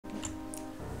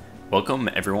Welcome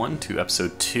everyone to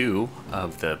episode 2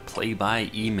 of the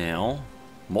play-by-email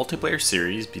multiplayer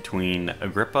series between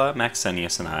Agrippa,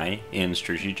 Maxenius, and I in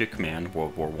Strategic Command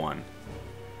World War I.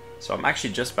 So I'm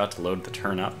actually just about to load the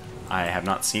turn up. I have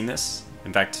not seen this.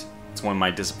 In fact, it's one of my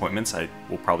disappointments I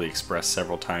will probably express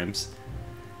several times.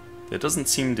 There doesn't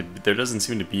seem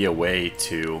to be a way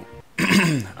to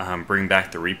bring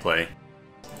back the replay.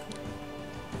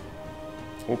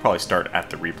 We'll probably start at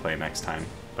the replay next time,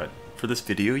 but for this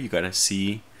video you gotta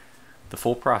see the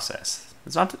full process.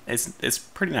 It's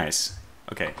pretty nice.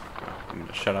 Okay, I'm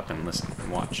gonna shut up and listen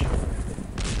and watch.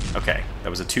 Okay, that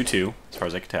was a 2-2 as far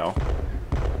as I could tell.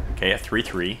 Okay, a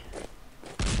 3-3.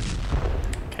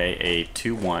 Okay, a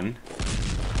 2-1.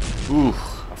 Ooh,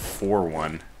 a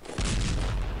 4-1.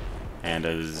 And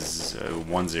a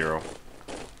 1-0.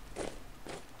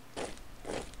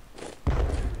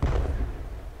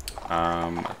 A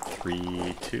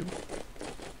 3-2.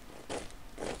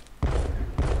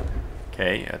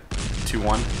 Okay, a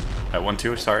 2-1.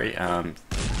 1-2, sorry.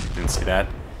 Didn't see that.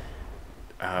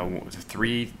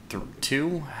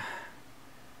 3-2.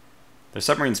 The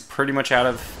submarine's pretty much out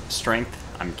of strength,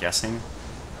 I'm guessing.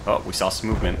 Oh, we saw some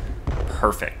movement.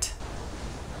 Perfect.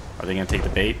 Are they going to take the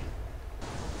bait?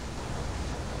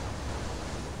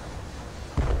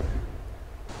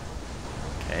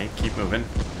 Okay, keep moving.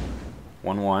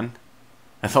 1-1.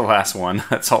 That's the last one.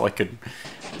 That's all I could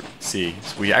see.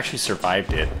 So we actually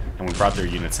survived it, and we brought their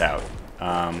units out.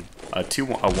 A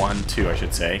 1-2, I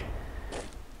should say.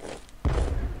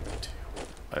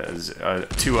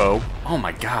 2-0. Oh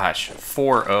my gosh,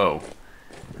 4-0.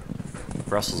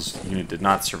 Russell's unit did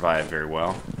not survive very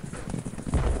well.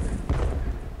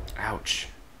 Ouch.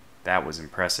 That was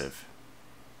impressive.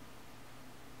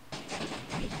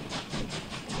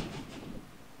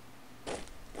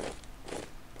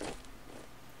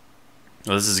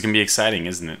 Well, this is going to be exciting,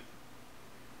 isn't it?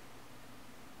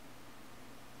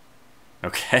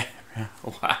 Okay.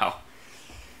 Wow.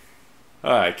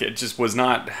 I just was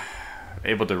not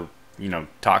able to,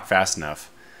 talk fast enough.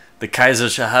 The Kaiser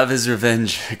shall have his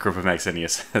revenge, Agrippa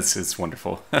Maxenius. It's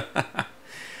wonderful.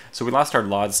 So we lost our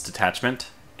Lodz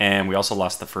detachment, and we also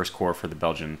lost the first corps for the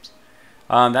Belgians.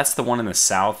 That's the one in the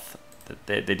south.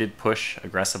 They did push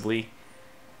aggressively.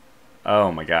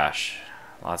 Oh my gosh.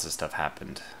 Lots of stuff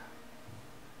happened.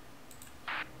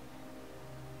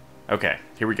 Okay,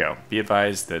 here we go. Be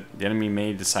advised that the enemy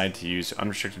may decide to use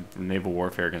unrestricted naval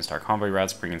warfare against our convoy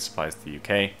routes, bringing supplies to the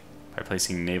UK by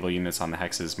placing naval units on the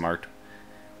hexes marked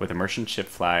with a merchant ship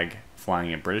flag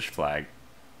flying a British flag.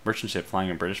 Merchant ship flying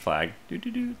a British flag.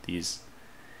 These.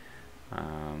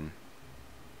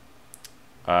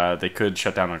 They could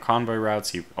shut down our convoy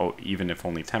routes, even if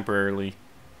only temporarily.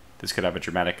 This could have a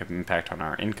dramatic impact on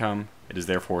our income. It is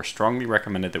therefore strongly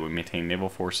recommended that we maintain naval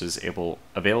forces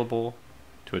available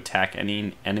to attack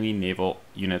any enemy naval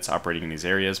units operating in these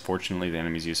areas. Fortunately, the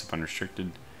enemy's use of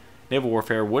unrestricted naval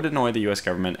warfare would annoy the U.S.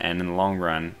 government and, in the long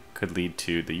run, could lead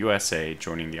to the USA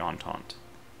joining the Entente.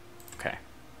 Okay.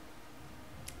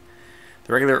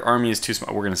 The regular army is too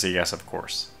small. We're going to say yes, of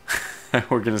course.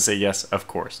 We're going to say yes, of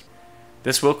course.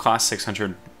 This will cost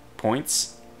 600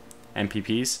 points,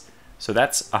 MPPs. So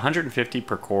that's 150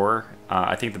 per corps.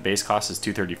 I think the base cost is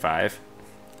 235.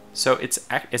 So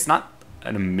it's not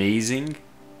an amazing,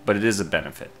 but it is a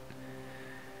benefit.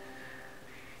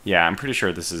 Yeah, I'm pretty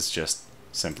sure this is just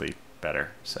simply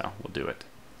better, so we'll do it.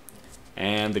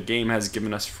 And the game has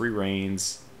given us free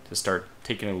reins to start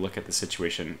taking a look at the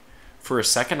situation. For a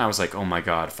second, I was like, oh my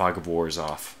god, fog of war is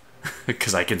off,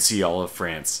 because I can see all of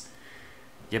France.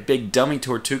 You big dummy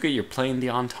Tortuga, you're playing the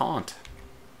Entente.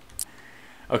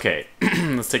 Okay,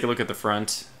 let's take a look at the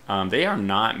front. They are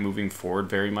not moving forward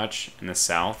very much in the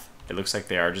south. It looks like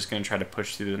they are just going to try to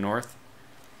push through the north.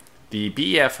 The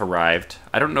BEF arrived.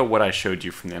 I don't know what I showed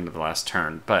you from the end of the last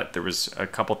turn, but there was a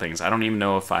couple things. I don't even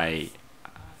know if I,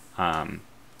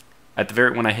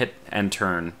 when I hit end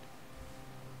turn,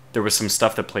 there was some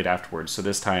stuff that played afterwards. So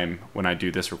this time, when I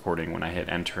do this recording, when I hit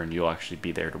end turn, you'll actually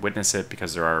be there to witness it,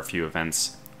 because there are a few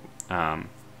events. It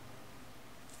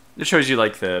shows you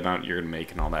like the amount you're going to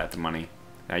make and all that, the money.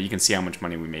 Now you can see how much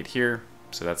money we made here,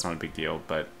 so that's not a big deal,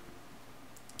 but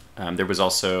there was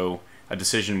also a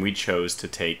decision we chose to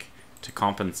take to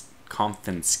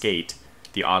confiscate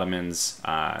the Ottomans'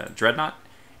 dreadnought,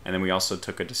 and then we also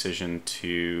took a decision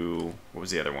to, what was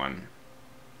the other one?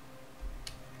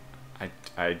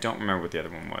 I don't remember what the other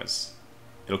one was.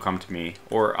 It'll come to me,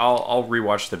 or I'll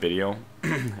rewatch the video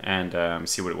and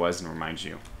see what it was and remind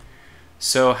you.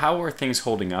 So how are things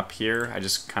holding up here? I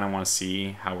just kind of want to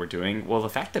see how we're doing. Well, the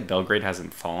fact that Belgrade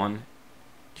hasn't fallen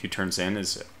 2 turns in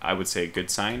is, I would say, a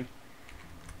good sign.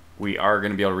 we are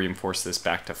going to be able to reinforce this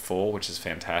back to full, which is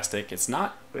fantastic. It's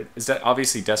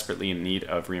obviously desperately in need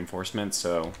of reinforcement,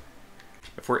 so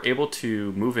if we're able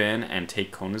to move in and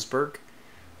take Königsberg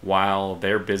while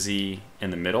they're busy in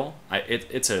the middle,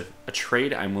 it's a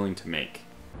trade I'm willing to make.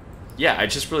 Yeah, I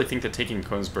just really think that taking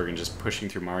Königsberg and just pushing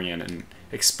through Marian and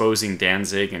exposing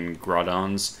Danzig and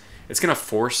Grodons, it's going to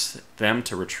force them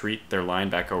to retreat their line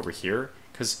back over here,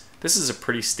 because this is a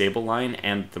pretty stable line,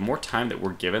 and the more time that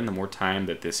we're given, the more time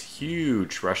that this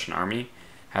huge Russian army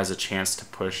has a chance to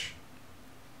push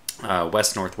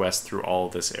west-northwest through all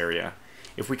of this area.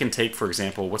 If we can take, for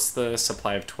example, what's the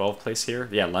supply of 12 place here?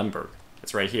 Yeah, Lemberg.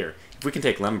 It's right here. If we can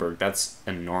take Lemberg, that's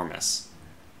enormous.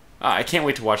 I can't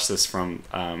wait to watch this from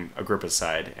Agrippa's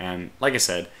side. And like I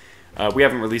said, we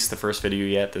haven't released the first video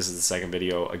yet. This is the second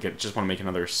video. Again, just want to make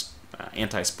another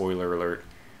anti-spoiler alert.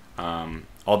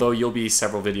 Although you'll be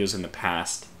several videos in the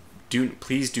past,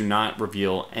 please do not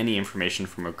reveal any information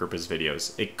from Agrippa's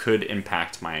videos. It could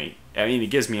impact it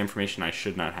gives me information I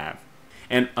should not have.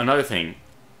 And another thing,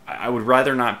 I would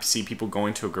rather not see people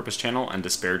going to Agrippa's channel and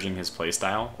disparaging his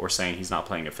playstyle or saying he's not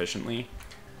playing efficiently.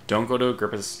 Don't go to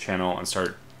Agrippa's channel and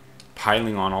start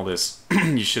piling on all this,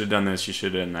 you should have done this, you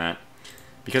should have done that,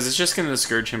 because it's just going to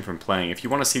discourage him from playing. If you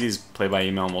want to see these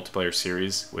play-by-email multiplayer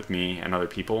series with me and other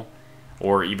people,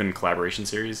 or even collaboration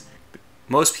series,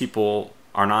 most people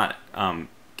are not,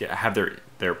 have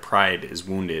their pride is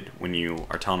wounded when you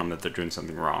are telling them that they're doing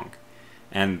something wrong.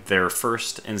 And their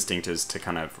first instinct is to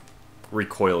kind of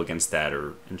recoil against that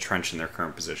or entrench in their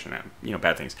current position and,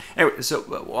 bad things. Anyway, so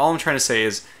all I'm trying to say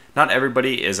is not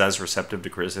everybody is as receptive to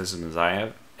criticism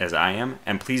as I am,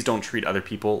 and please don't treat other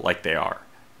people like they are.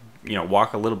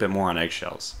 Walk a little bit more on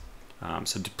eggshells.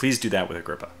 So please do that with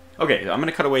Agrippa. Okay, I'm going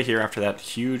to cut away here after that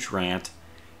huge rant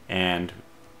and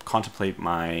contemplate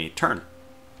my turn.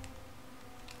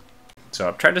 So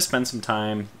I've tried to spend some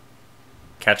time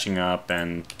catching up,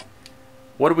 and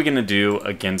what are we going to do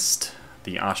against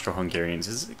the Austro-Hungarians?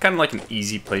 Is kind of like an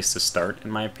easy place to start, in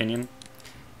my opinion.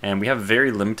 And we have very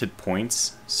limited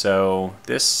points, so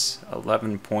this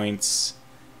 11 points,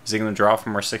 is it going to draw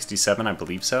from our 67? I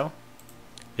believe so.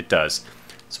 It does.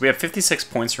 So we have 56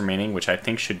 points remaining, which I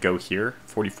think should go here.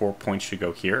 44 points should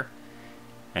go here.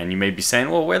 And you may be saying,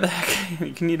 well, where the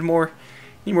heck? You need more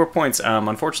points.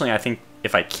 Unfortunately, I think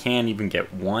if I can even get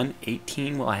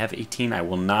 18, will I have 18? I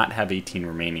will not have 18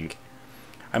 remaining.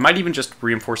 I might even just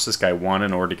reinforce this guy 1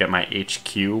 in order to get my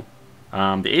HQ.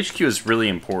 The HQ is really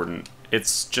important.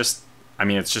 It's just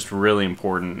really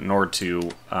important in order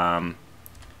to,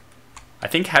 I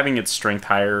think having its strength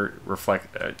higher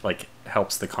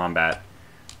helps the combat.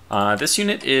 This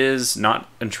unit is not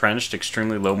entrenched,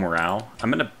 extremely low morale.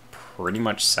 I'm going to pretty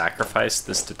much sacrifice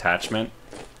this detachment.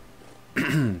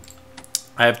 I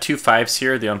have 2 5s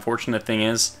here. The unfortunate thing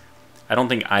is, I don't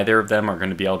think either of them are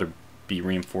going to be able to be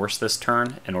reinforced this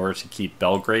turn in order to keep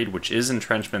Belgrade, which is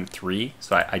entrenchment 3,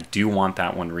 so I do want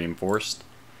that one reinforced.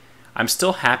 I'm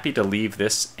still happy to leave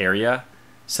this area,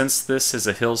 since this is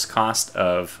a hills cost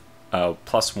of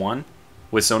 +1.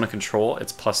 With zone of control,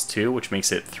 it's +2, which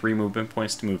makes it 3 movement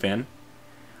points to move in.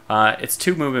 It's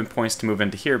 2 movement points to move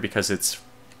into here because it's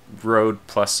road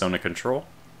plus zone of control.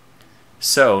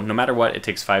 So, no matter what, it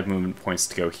takes 5 movement points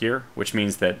to go here, which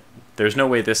means that there's no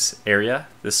way this area,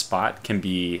 this spot, can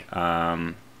be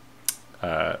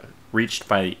reached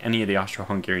by any of the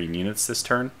Austro-Hungarian units this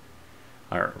turn,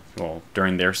 or, well,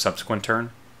 during their subsequent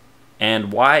turn.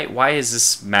 And why does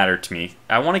this matter to me?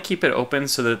 I want to keep it open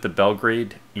so that the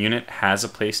Belgrade unit has a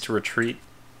place to retreat.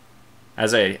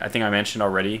 As I think I mentioned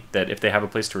already, that if they have a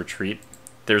place to retreat,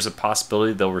 there's a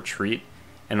possibility they'll retreat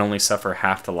and only suffer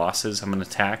half the losses of an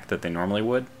attack that they normally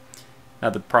would.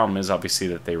 Now the problem is obviously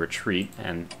that they retreat,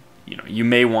 and you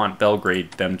may want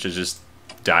Belgrade them to just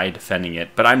die defending it,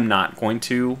 but I'm not going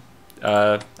to.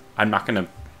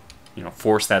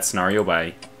 Force that scenario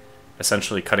by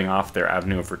essentially cutting off their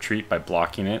avenue of retreat by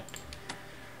blocking it.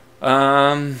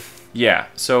 Yeah,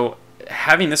 so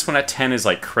having this one at 10 is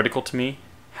critical to me.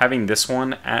 Having this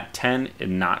one at 10 is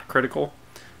not critical.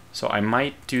 So I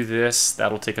might do this.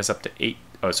 That'll take us up to 8.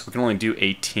 Oh, so we can only do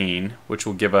 18, which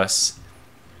will give us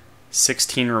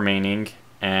 16 remaining,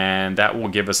 and that will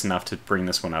give us enough to bring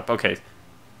this one up. Okay,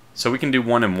 so we can do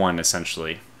 1 and 1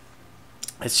 essentially.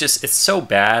 It's so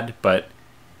bad, but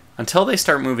until they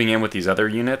start moving in with these other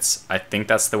units, I think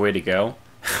that's the way to go.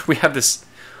 We have this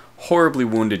horribly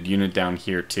wounded unit down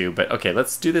here too, but okay,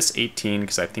 let's do this 18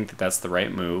 because I think that that's the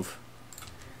right move.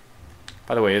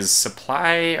 By the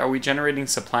way, are we generating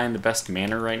supply in the best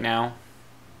manner right now?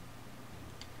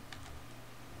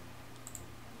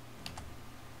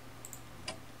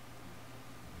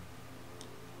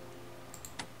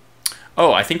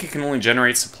 Oh, I think it can only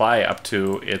generate supply up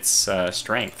to its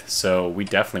strength, so we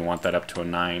definitely want that up to a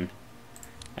 9.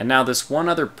 And now this one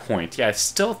other point. Yeah, I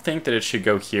still think that it should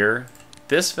go here.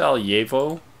 This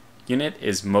Valjevo unit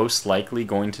is most likely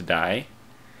going to die.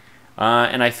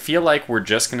 And I feel like we're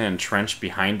just going to entrench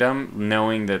behind them,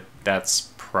 knowing that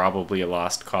that's probably a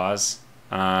lost cause.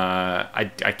 I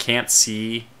can't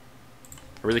see...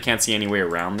 I really can't see any way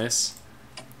around this.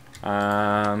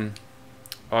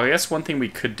 I guess one thing we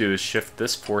could do is shift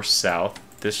this force south.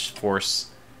 This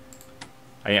force...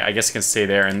 I guess it can stay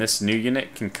there, and this new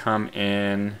unit can come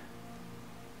in...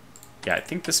 Yeah, I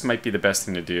think this might be the best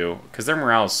thing to do, because their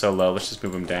morale is so low. Let's just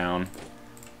move them down.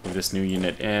 Move this new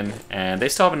unit in, and they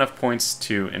still have enough points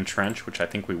to entrench, which I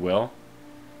think we will.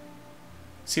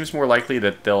 Seems more likely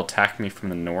that they'll attack me from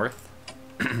the north.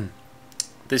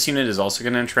 This unit is also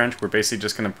going to entrench. We're basically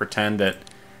just going to pretend that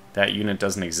that unit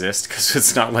doesn't exist, because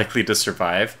it's not likely to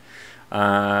survive.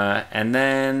 And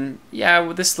then, yeah,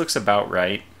 well, this looks about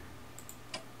right.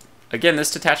 Again,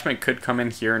 this detachment could come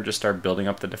in here and just start building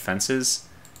up the defenses.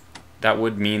 That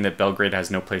would mean that Belgrade has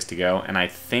no place to go, and I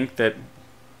think that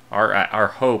our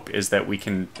hope is that we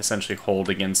can essentially hold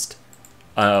against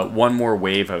one more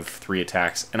wave of 3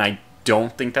 attacks, and I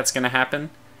don't think that's going to happen,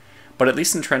 but at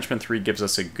least Entrenchment 3 gives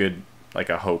us a good, like,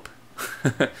 a hope.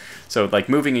 So, like,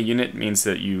 moving a unit means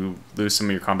that you lose some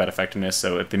of your combat effectiveness,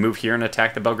 so if they move here and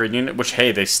attack the Belgrade unit, which,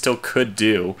 hey, they still could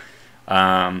do,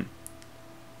 hopefully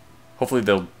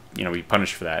they'll be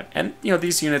punished for that. And,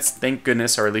 these units, thank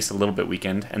goodness, are at least a little bit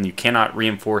weakened, and you cannot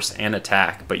reinforce and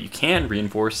attack, but you can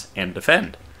reinforce and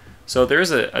defend. So there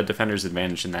is a defender's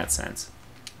advantage in that sense.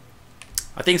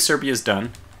 I think Serbia's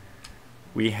done.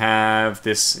 We have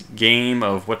this game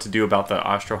of what to do about the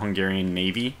Austro-Hungarian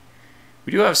Navy.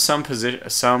 We do have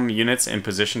some units in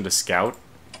position to scout,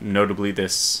 notably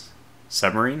this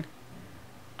submarine.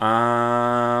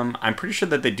 I'm pretty sure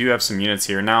that they do have some units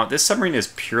here. Now, this submarine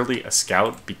is purely a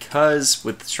scout because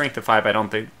with strength of 5, I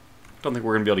don't think we're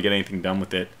going to be able to get anything done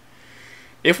with it.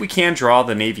 If we can draw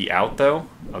the Navy out, though,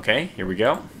 okay, here we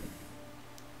go.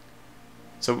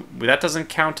 So that doesn't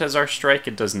count as our strike.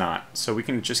 It does not. So we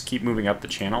can just keep moving up the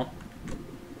channel.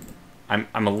 I'm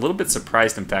a little bit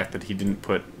surprised, in fact, that he didn't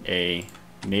put a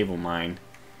naval mine.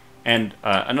 And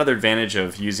another advantage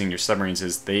of using your submarines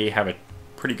is they have a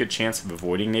pretty good chance of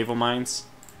avoiding naval mines.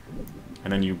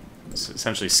 And then you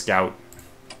essentially scout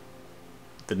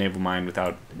the naval mine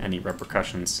without any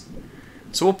repercussions.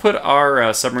 So we'll put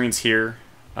our submarines here.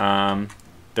 They're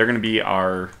going to be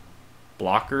our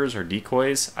blockers or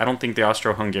decoys. I don't think the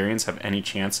Austro-Hungarians have any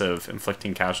chance of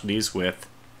inflicting casualties with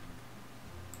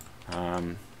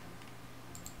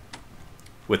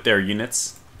their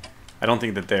units. I don't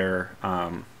think that their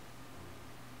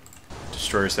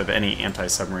destroyers have any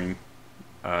anti-submarine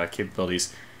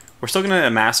capabilities. We're still going to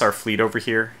amass our fleet over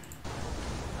here.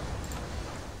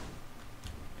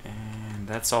 And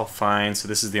that's all fine. So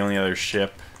this is the only other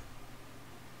ship.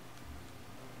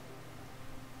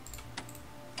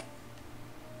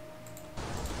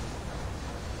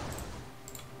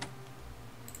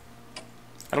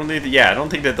 I don't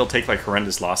think that they'll take like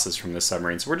horrendous losses from this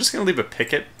submarine. So we're just going to leave a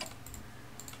picket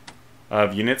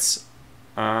of units.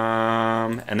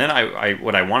 And then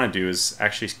what I want to do is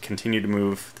actually continue to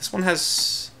move. This one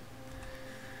has...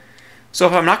 So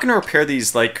if I'm not going to repair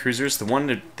these light cruisers, the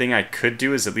one thing I could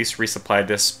do is at least resupply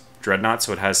this dreadnought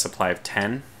so it has a supply of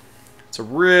 10. It's a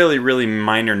really, really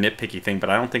minor nitpicky thing, but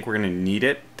I don't think we're going to need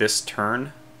it this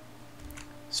turn.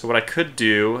 So what I could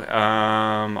do,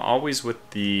 always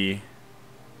with the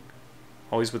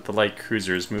light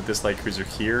cruisers, move this light cruiser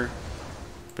here,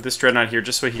 put this dreadnought here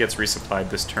just so he gets resupplied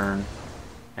this turn,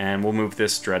 and we'll move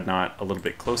this dreadnought a little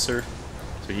bit closer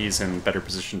so he's in better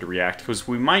position to react, because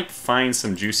we might find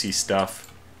some juicy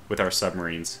stuff with our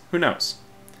submarines. Who knows?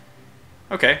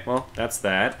 Okay, well, that's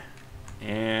that.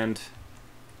 And...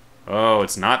 oh,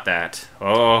 it's not that.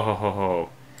 Oh.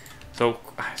 So,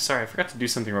 sorry, I forgot to do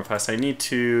something real fast. I need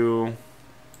to...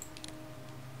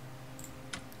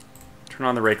 turn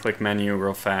on the right-click menu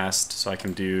real fast so I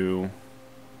can do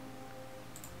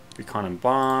recon and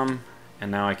bomb,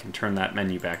 and now I can turn that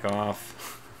menu back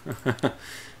off.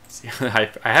 See, I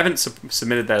haven't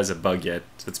submitted that as a bug yet,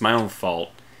 so it's my own fault.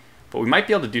 But we might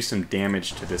be able to do some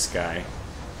damage to this guy.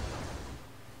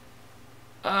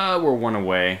 We're one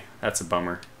away. That's a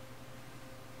bummer.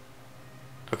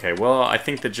 Okay, well, I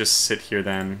think that just sit here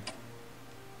then.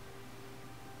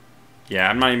 Yeah,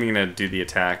 I'm not even going to do the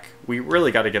attack. We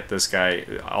really got to get this guy,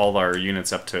 all our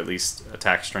units up to at least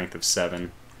attack strength of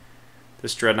 7.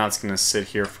 This dreadnought's going to sit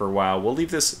here for a while. We'll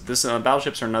leave this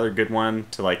battleships are another good one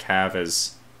to like have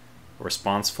as a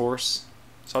response force.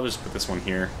 So I'll just put this one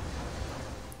here.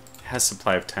 has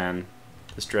supply of 10.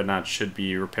 This dreadnought should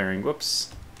be repairing.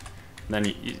 Whoops. And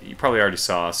then you probably already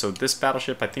saw. So this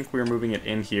battleship, I think we were moving it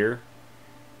in here.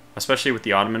 Especially with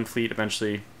the Ottoman fleet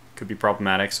eventually could be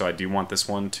problematic. So I do want this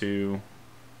one to...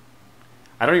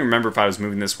 I don't even remember if I was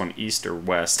moving this one east or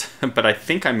west. But I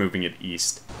think I'm moving it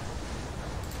east.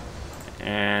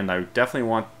 And I definitely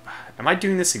want... Am I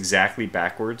doing this exactly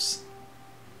backwards?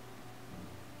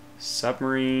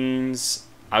 Submarines...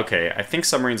 Okay, I think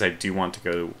submarines I do want to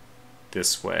go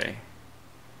this way.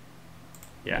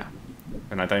 Yeah.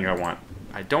 And I think I want...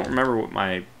 I don't remember what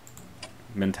my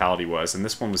mentality was. And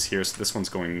this one was here, so this one's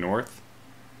going north.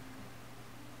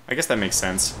 I guess that makes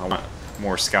sense. I want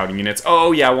more scouting units.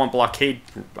 Oh, yeah, I want blockade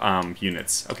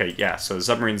units. Okay, yeah, so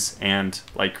submarines and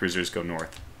light cruisers go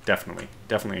north. Definitely.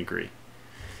 Definitely agree.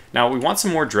 Now, we want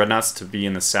some more dreadnoughts to be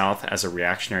in the south as a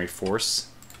reactionary force.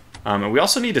 And we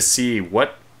also need to see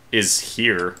what is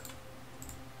here.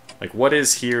 Like, what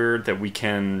is here that we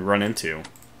can run into?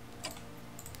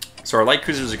 So our light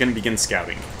cruisers are going to begin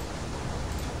scouting.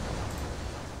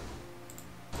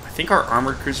 I think our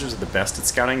armored cruisers are the best at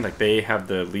scouting. Like, they have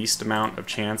the least amount of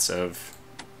chance of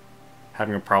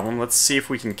having a problem. Let's see if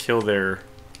we can kill their...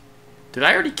 Did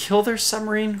I already kill their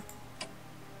submarine?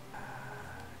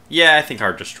 Yeah, I think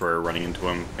our destroyer running into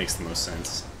them makes the most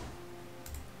sense.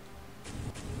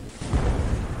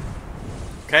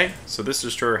 Okay, so this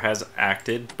destroyer has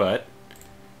acted, but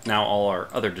now all our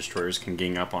other destroyers can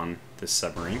gang up on this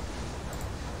submarine.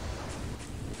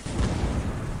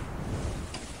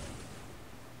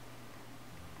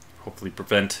 Hopefully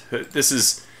prevent... This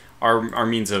is our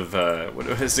means of... what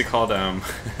is it called?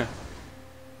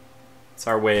 It's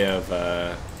our way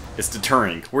of... It's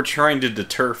deterring. We're trying to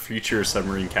deter future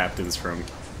submarine captains from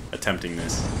attempting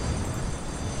this.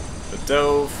 The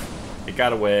Dove, it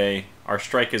got away. Our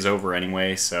strike is over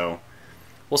anyway, so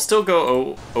we'll still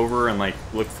go over and like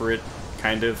look for it,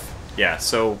 kind of. Yeah,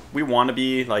 so we want to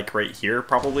be like right here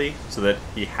probably, so that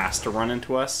he has to run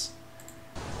into us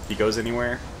if he goes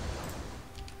anywhere.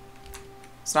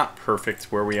 It's not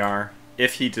perfect where we are.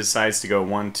 If he decides to go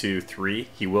 1, 2, 3,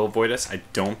 he will avoid us. I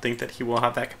don't think that he will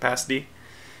have that capacity.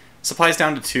 Supply's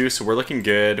down to 2, so we're looking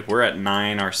good. We're at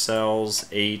 9 ourselves,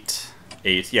 8.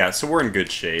 Yeah, so we're in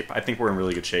good shape. I think we're in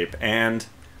really good shape. And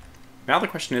now the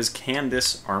question is, can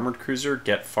this armored cruiser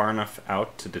get far enough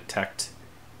out to detect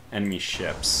enemy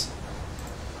ships?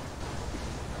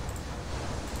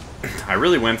 I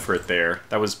really went for it there.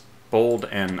 That was bold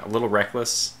and a little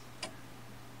reckless.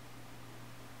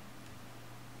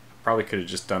 Probably could have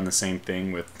just done the same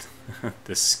thing with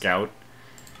this scout.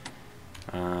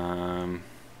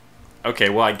 Okay,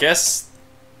 well, I guess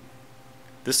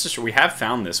this is, we have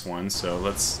found this one, so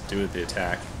let's do the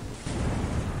attack.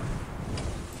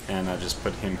 And I'll just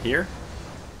put him here.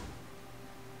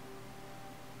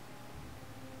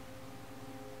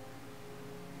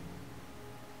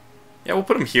 Yeah, we'll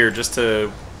put him here just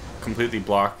to completely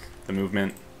block the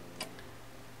movement.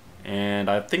 And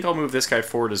I think I'll move this guy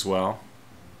forward as well.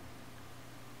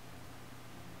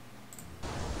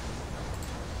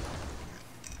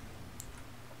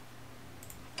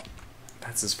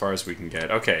 That's as far as we can get.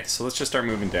 Okay, so let's just start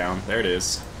moving down. There it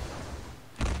is.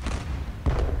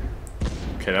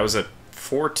 Okay, that was a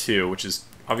 4-2, which is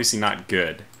obviously not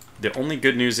good. The only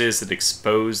good news is it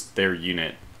exposed their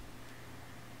unit.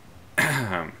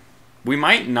 We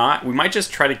might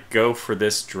just try to go for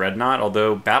this dreadnought,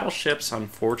 although battleships,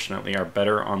 unfortunately, are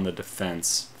better on the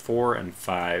defense. 4 and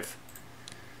 5.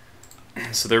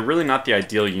 So they're really not the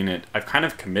ideal unit. I've kind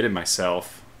of committed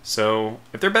myself. So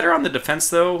if they're better on the defense,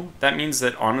 though, that means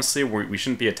that, honestly, we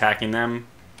shouldn't be attacking them.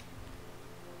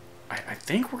 I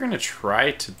think we're going to try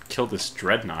to kill this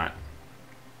dreadnought.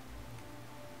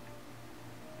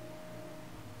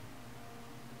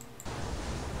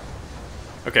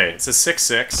 Okay, it's a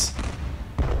 6-6.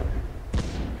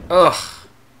 Ugh.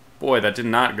 Boy, that did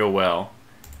not go well.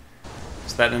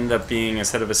 So that ended up being,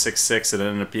 instead of a 6-6, it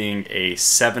ended up being a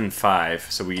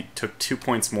 7-5. So we took 2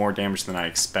 points more damage than I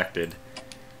expected.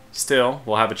 Still,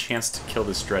 we'll have a chance to kill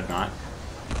this dreadnought.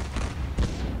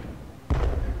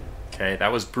 Okay,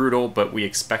 that was brutal, but we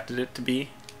expected it to be.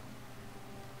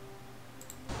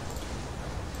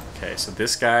 Okay, so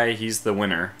this guy, he's the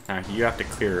winner. Now you have to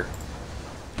clear.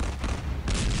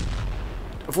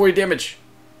 Avoid damage!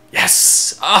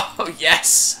 Yes! Oh,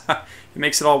 yes! It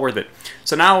makes it all worth it.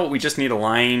 So now we just need to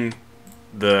line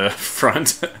the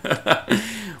front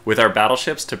with our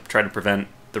battleships to try to prevent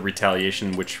the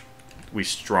retaliation, which we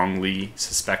strongly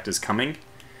suspect is coming.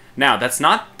 Now, that's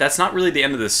not really the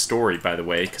end of this story, by the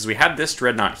way, because we have this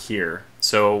dreadnought here.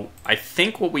 So I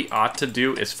think what we ought to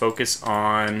do is focus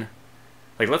on...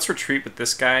 Like, let's retreat with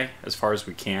this guy as far as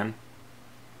we can.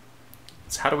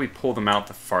 How do we pull them out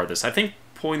the farthest? I think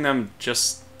pulling them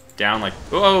just down like...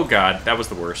 Oh, God. That was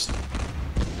the worst.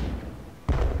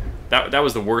 That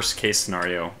was the worst case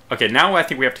scenario. Okay, now I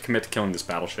think we have to commit to killing this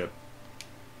battleship.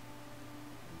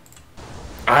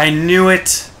 I knew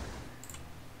it!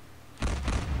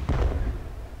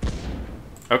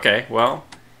 Okay, well,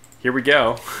 here we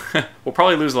go. We'll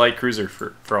probably lose a light cruiser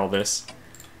for all this.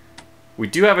 We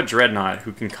do have a dreadnought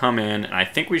who can come in, and I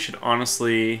think we should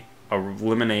honestly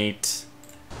eliminate...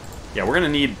 Yeah, we're gonna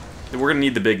need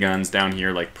the big guns down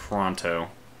here like pronto.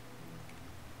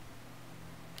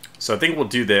 So I think we'll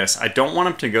do this. I don't want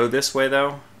him to go this way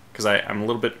though, because I'm a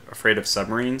little bit afraid of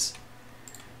submarines.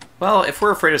 Well, if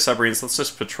we're afraid of submarines, let's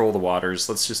just patrol the waters.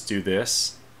 Let's just do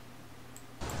this.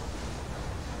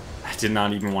 I did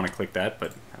not even want to click that,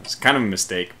 but that was kind of a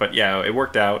mistake. But yeah, it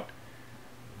worked out.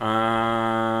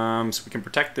 So we can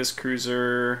protect this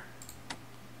cruiser.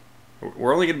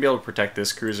 We're only going to be able to protect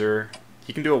this cruiser.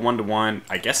 He can do a 1-to-1.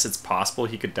 I guess it's possible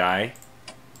he could die.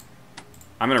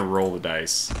 I'm going to roll the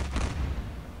dice.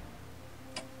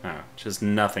 Oh, just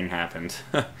nothing happened.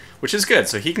 Which is good,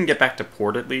 so he can get back to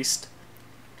port at least.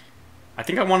 I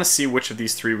think I want to see which of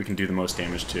these three we can do the most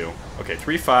damage to. Okay,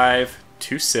 3-5,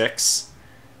 2-6,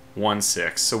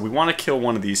 1-6. So we want to kill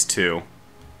one of these two.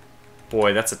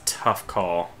 Boy, that's a tough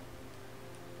call.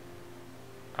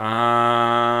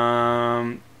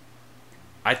 I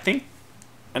think...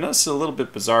 I know this is a little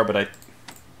bit bizarre, but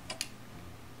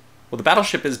well, the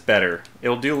battleship is better.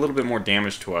 It'll do a little bit more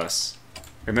damage to us.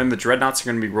 Remember, the dreadnoughts are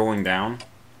going to be rolling down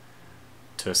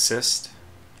to assist.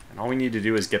 And all we need to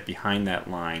do is get behind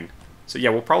that line. So yeah,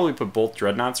 we'll probably put both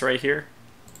dreadnoughts right here.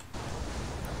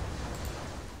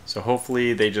 So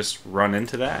hopefully they just run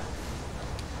into that.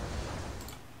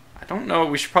 I don't know,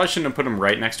 we probably shouldn't have put them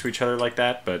right next to each other like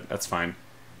that, but that's fine.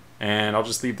 And I'll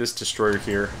just leave this destroyer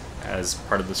here as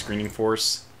part of the screening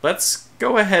force. Let's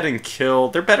go ahead and kill...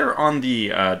 They're better on the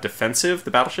defensive,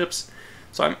 the battleships.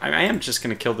 So I am just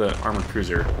going to kill the armored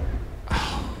cruiser.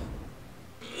 Oh.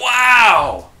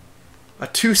 Wow! A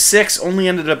 2-6 only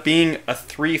ended up being a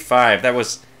 3-5. That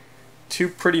was two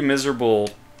pretty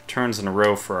miserable turns in a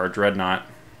row for our dreadnought.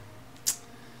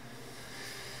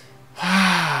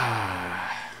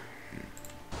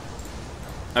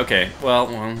 Okay, well,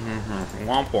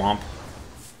 womp womp.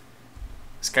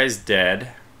 This guy's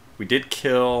dead. We did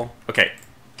kill... Okay,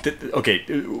 okay,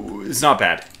 it's not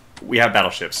bad. We have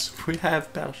battleships. We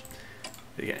have battleships.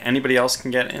 Anybody else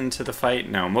can get into the fight?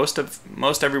 No, most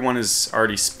everyone is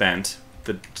already spent.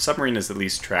 The submarine is at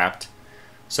least trapped.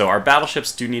 So our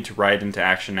battleships do need to ride into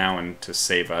action now and to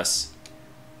save us.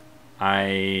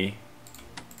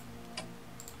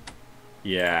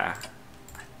 Yeah,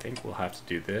 I think we'll have to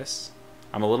do this.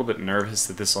 I'm a little bit nervous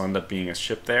that this will end up being a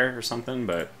ship there or something,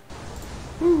 but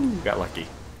woo, got lucky.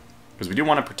 Because we do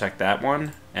want to protect that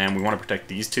one, and we want to protect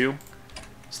these two.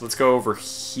 So let's go over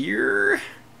here.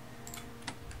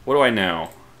 What do I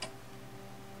know?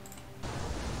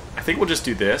 I think we'll just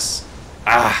do this.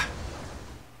 Ah!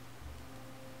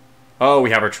 Oh,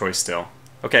 we have our choice still.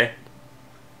 Okay.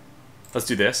 Let's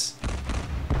do this.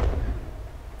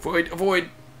 Avoid, avoid.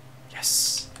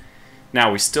 Yes.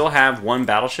 Now, we still have one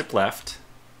battleship left.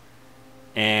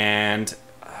 And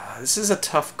this is a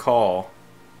tough call.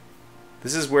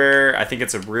 This is where I think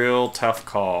it's a real tough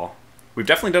call. We've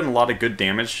definitely done a lot of good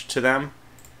damage to them.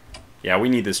 Yeah, we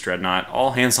need this dreadnought.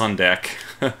 All hands on deck.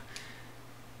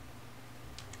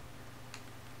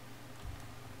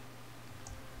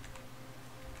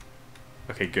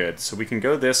 Okay, good. So we can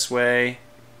go this way.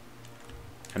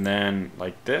 And then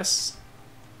like this.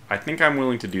 I think I'm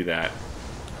willing to do that.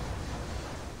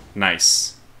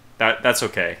 Nice. That's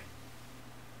okay.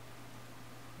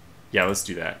 Yeah, let's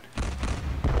do that.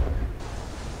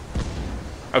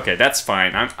 Okay, that's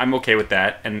fine. I'm okay with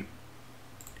that. And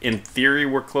in theory,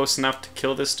 we're close enough to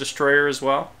kill this destroyer as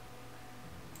well.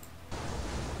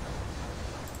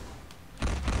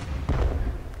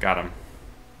 Got him.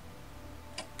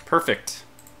 Perfect.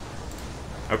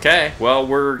 Okay, well,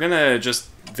 we're gonna just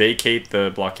vacate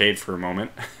the blockade for a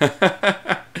moment.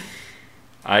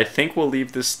 I think we'll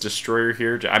leave this destroyer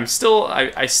here. I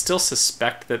still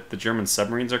suspect that the German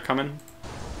submarines are coming.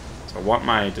 So I want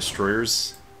my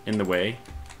destroyers in the way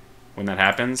when that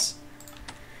happens.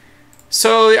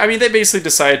 So, I mean, they basically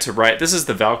decided to write... This is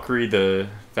the Valkyrie, the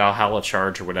Valhalla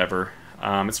charge or whatever.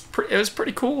 It was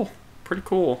pretty cool. Pretty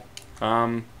cool.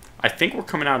 I think we're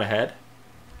coming out ahead.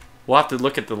 We'll have to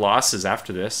look at the losses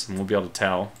after this, and we'll be able to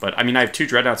tell. But, I mean, I have two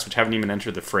dreadnoughts which haven't even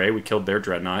entered the fray. We killed their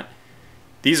dreadnought.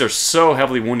 These are so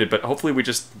heavily wounded, but hopefully we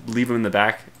just leave them in the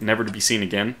back, never to be seen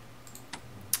again.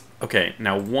 Okay,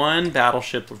 now one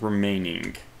battleship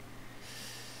remaining.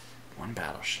 One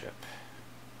battleship.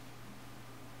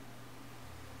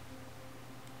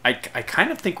 I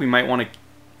kind of think we might want to.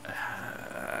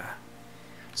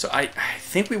 So I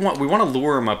think we want to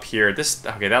lure him up here.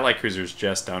 Okay, that light cruiser's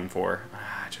just done for.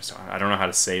 I don't know how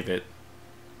to save it.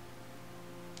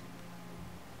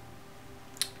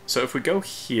 So if we go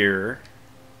here,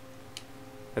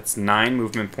 that's 9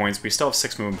 movement points. We still have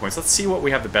 6 movement points. Let's see what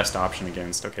we have the best option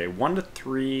against. Okay, 1 to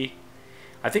 3.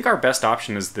 I think our best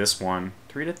option is this one.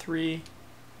 3 to 3.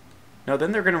 No,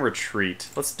 then they're going to retreat.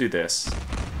 Let's do this.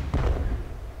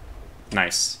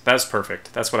 Nice. That was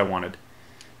perfect. That's what I wanted.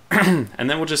 And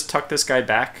then we'll just tuck this guy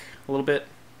back a little bit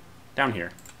down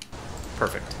here.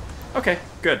 Perfect. Okay,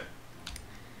 good.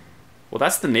 Well,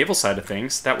 that's the naval side of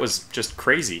things. That was just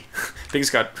crazy. Things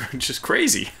got just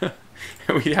crazy.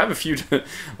 We have a few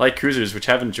light cruisers which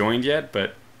haven't joined yet,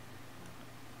 but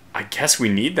I guess we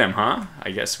need them, huh?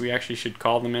 I guess we actually should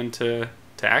call them into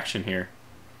action here.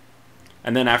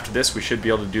 And then after this, we should be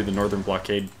able to do the northern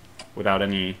blockade without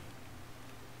any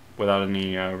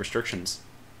restrictions.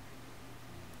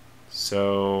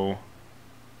 So,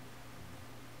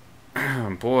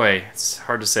 boy, it's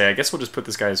hard to say. I guess we'll just put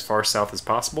this guy as far south as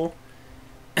possible.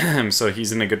 So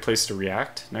he's in a good place to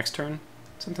react next turn.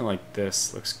 Something like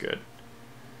this looks good.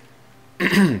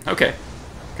 Okay,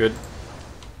 good.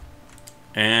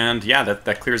 And yeah,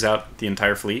 that clears out the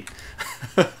entire fleet.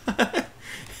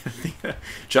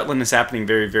 Jutland is happening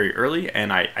very, very early,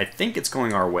 and I think it's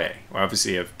going our way. Well,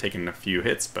 obviously, I've taken a few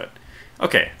hits, but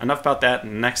okay, enough about that.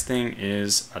 Next thing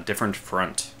is a different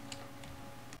front.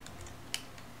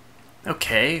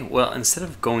 Okay, well, instead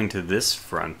of going to this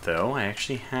front, though, I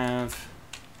actually have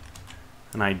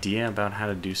an idea about how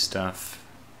to do stuff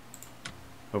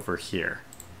over here.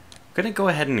 I'm going to go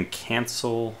ahead and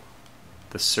cancel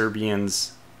the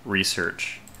Serbians'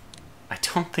 research. I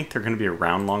don't think they're going to be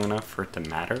around long enough for it to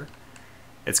matter.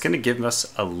 It's going to give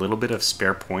us a little bit of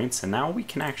spare points, and now we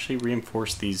can actually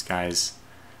reinforce these guys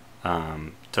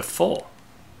to full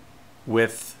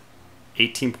with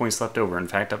 18 points left over. In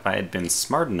fact, if I had been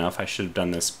smart enough, I should have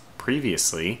done this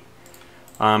previously,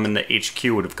 and the HQ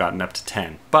would have gotten up to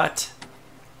 10. But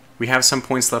we have some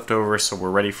points left over, so we're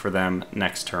ready for them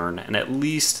next turn. And at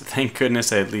least, thank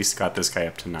goodness, I at least got this guy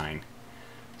up to 9.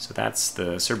 So that's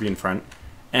the Serbian front.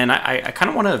 And I kind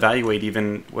of want to evaluate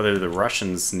even whether the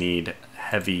Russians need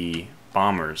heavy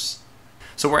bombers.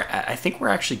 So I think we're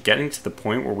actually getting to the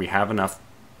point where we have enough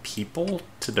people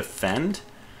to defend.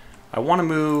 I want to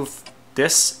move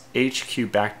this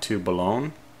HQ back to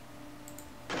Boulogne.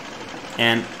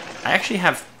 And I actually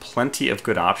have plenty of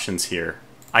good options here.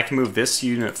 I can move this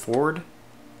unit forward,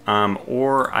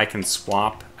 or I can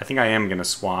swap. I think I am going to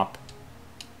swap.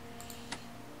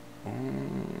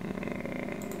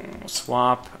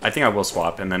 Swap. I think I will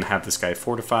swap and then have this guy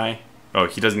fortify. Oh,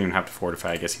 he doesn't even have to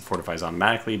fortify. I guess he fortifies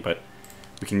automatically, but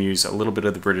we can use a little bit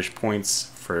of the British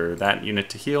points for that unit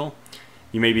to heal.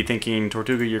 You may be thinking,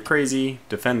 Tortuga, you're crazy.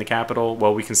 Defend the capital.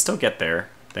 Well, we can still get there,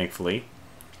 thankfully.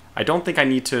 I don't think I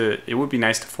need to. It would be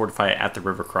nice to fortify at the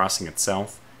river crossing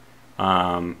itself.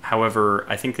 However,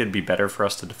 I think it'd be better for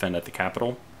us to defend at the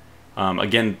capital.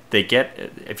 Again,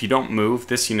 if you don't move,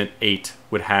 this unit 8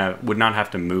 would not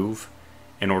have to move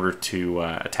in order to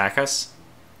attack us.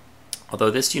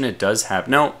 Although this unit does have...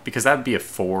 No, because that would be a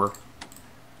 4.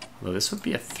 Although this would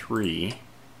be a 3.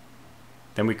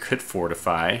 Then we could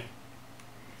fortify.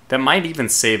 That might even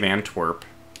save Antwerp.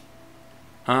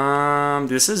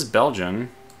 This is Belgian.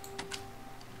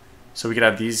 So we could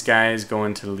have these guys go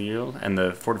into Lille, and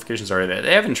the fortifications are there.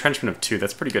 They have entrenchment of 2.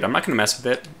 That's pretty good. I'm not going to mess with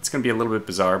it. It's going to be a little bit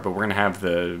bizarre, but we're going to have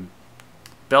the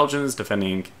Belgians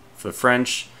defending the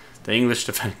French, the English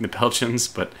defending the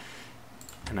Belgians,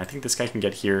 and I think this guy can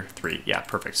get here. 3. Yeah,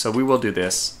 perfect. So we will do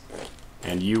this,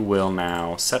 and you will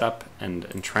now set up and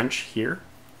entrench here.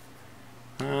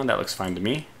 That looks fine to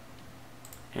me.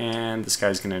 And this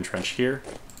guy's going to entrench here.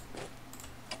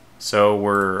 So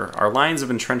our lines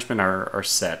of entrenchment are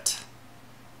set.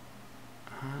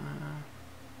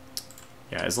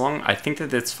 Yeah, I think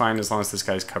that it's fine as long as this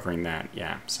guy's covering that.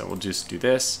 Yeah, so we'll just do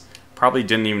this. Probably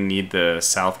didn't even need the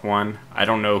south one. I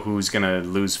don't know who's gonna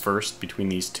lose first between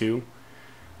these two.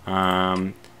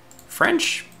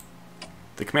 French,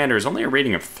 the commander is only a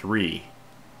rating of 3,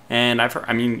 and I've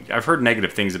heard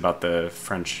negative things about the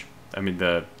French.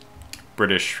 The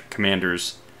British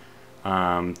commanders.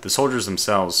 The soldiers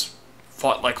themselves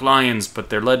fought like lions, but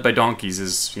they're led by donkeys,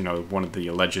 is one of the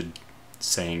alleged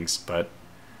sayings. But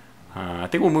I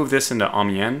think we'll move this into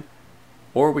Amiens,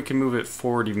 or we can move it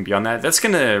forward even beyond that. That's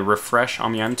going to refresh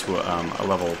Amiens to a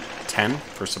level 10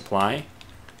 for supply.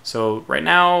 So right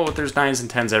now there's 9s and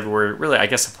 10s everywhere. Really, I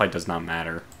guess supply does not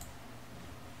matter.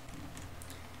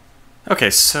 Okay,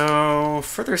 so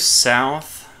further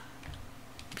south,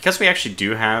 because we actually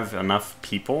do have enough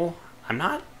people, I'm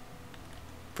not,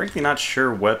 frankly, not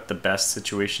sure what the best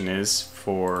situation is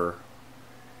for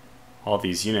all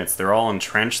these units. They're all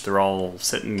entrenched. They're all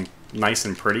sitting nice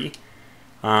and pretty.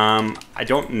 I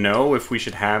don't know if we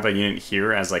should have a unit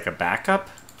here as like a backup.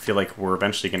 I feel like we're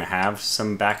eventually going to have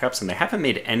some backups, and they haven't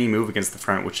made any move against the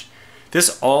front, which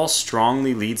this all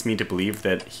strongly leads me to believe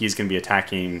that he's going to be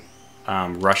attacking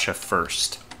Russia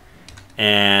first.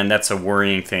 And that's a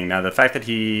worrying thing. Now, the fact that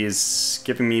he's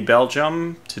giving me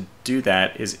Belgium to do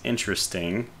that is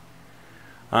interesting.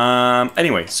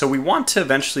 Anyway, so we want to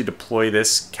eventually deploy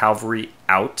this cavalry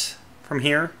out from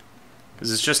here,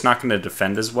 because it's just not going to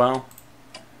defend as well.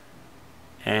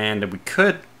 And we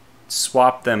could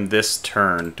swap them this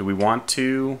turn. Do we want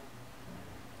to?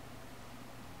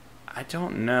 I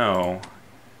don't know.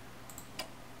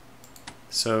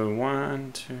 So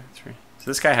 1, 2, 3. So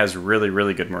this guy has really,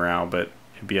 really good morale, but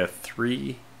it'd be a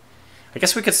 3. I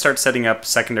guess we could start setting up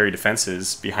secondary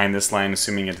defenses behind this line,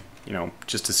 assuming it, you know,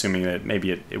 just assuming that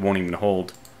maybe it won't even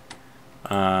hold.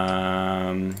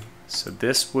 So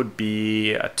this would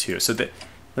be a 2. So let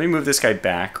me move this guy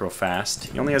back real fast.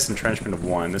 He only has entrenchment of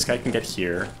 1. This guy can get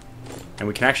here. And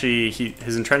we can actually,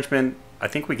 his entrenchment, I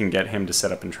think we can get him to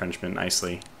set up entrenchment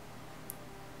nicely.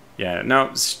 Yeah,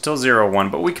 no, still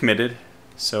 0-1, but we committed.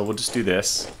 So we'll just do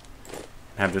this.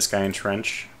 Have this guy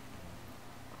entrench.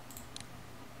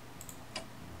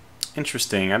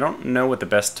 Interesting. I don't know what the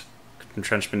best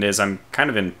entrenchment is. I'm kind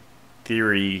of in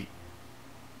theory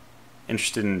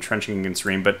interested in entrenching against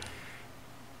Ream, but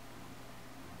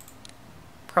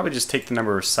probably just take the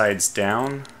number of sides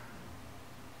down.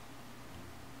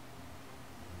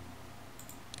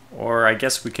 Or I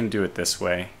guess we can do it this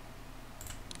way.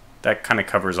 That kind of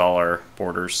covers all our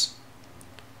borders.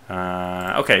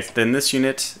 Okay, then this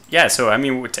unit, yeah, so I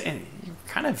mean, you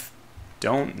kind of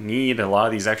don't need a lot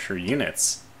of these extra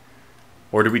units.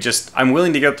 Or do we just, I'm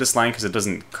willing to give up this line because it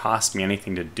doesn't cost me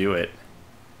anything to do it.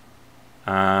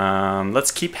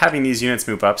 Let's keep having these units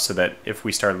move up so that if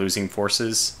we start losing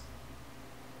forces,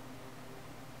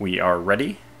 we are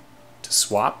ready to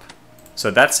swap.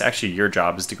 So that's actually your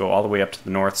job, is to go all the way up to the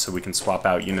north so we can swap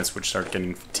out units which start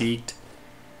getting fatigued.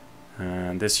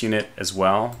 This unit as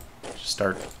well,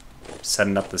 start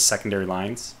setting up the secondary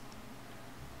lines.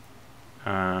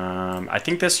 I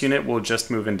think this unit will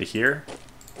just move into here,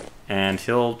 and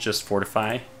he'll just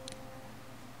fortify,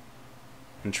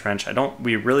 entrench.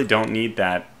 We really don't need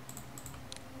that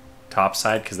top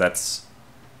side because that's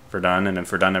Verdun, and if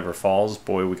Verdun ever falls,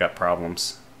 boy, we got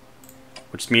problems.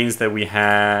 Which means that we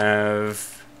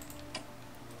have,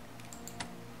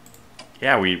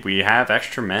 yeah, we have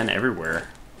extra men everywhere,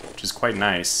 which is quite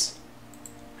nice.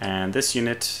 And this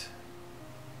unit,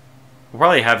 we'll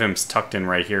probably have him tucked in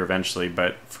right here eventually,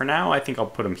 but for now I think I'll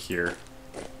put him here.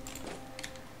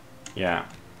 Yeah.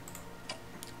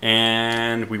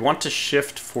 And we want to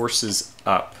shift forces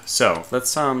up. So let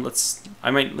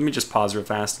me just pause real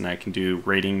fast and I can do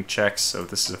rating checks. So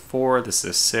this is a 4, this is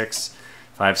a 6,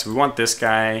 5. So we want this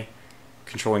guy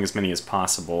controlling as many as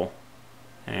possible.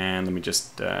 And let me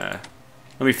just let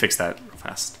me fix that real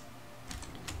fast.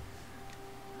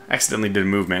 Accidentally did a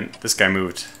movement. This guy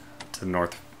moved to the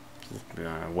north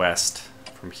west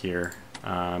from here.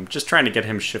 Just trying to get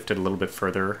him shifted a little bit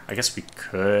further. I guess we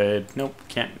could. Nope,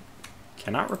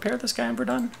 cannot repair this guy in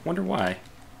Verdun. Wonder why.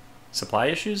 Supply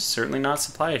issues? Certainly not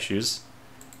supply issues.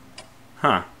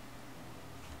 Huh.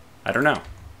 I don't know.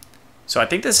 So I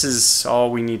think this is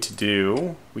all we need to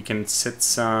do. We can sit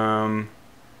some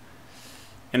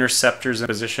interceptors in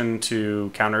position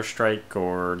to counterstrike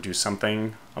or do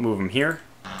something. I'll move them here.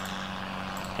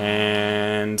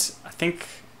 And I think,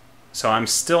 so I'm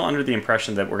still under the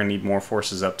impression that we're going to need more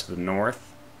forces up to the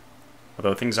north.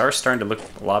 Although things are starting to look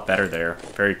a lot better there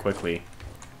very quickly.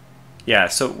 Yeah,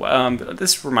 so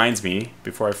this reminds me,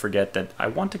 before I forget, that I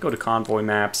want to go to convoy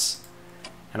maps.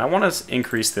 And I want to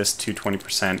increase this to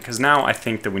 20%, because now I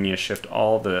think that we need to shift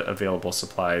all the available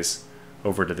supplies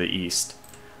over to the east.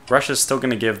 Russia's still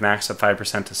going to give max of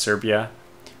 5% to Serbia.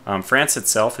 France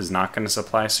itself is not going to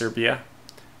supply Serbia,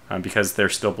 because they're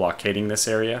still blockading this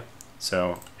area.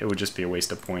 So it would just be a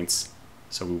waste of points.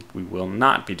 So we will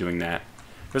not be doing that.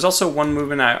 There's also one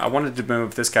movement. I wanted to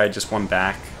move this guy just one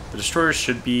back. The destroyers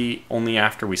should be only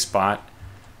after we spot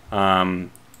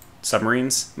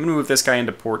submarines. I'm going to move this guy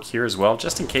into port here as well,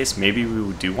 just in case maybe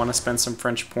we do want to spend some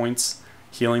French points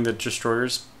healing the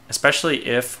destroyers, especially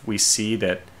if we see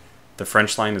that the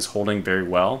French line is holding very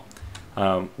well.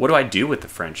 What do I do with the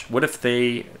French? What if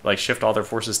they like shift all their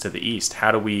forces to the east?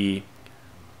 How do we...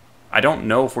 I don't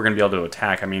know if we're going to be able to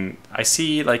attack. I mean, I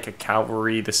see like a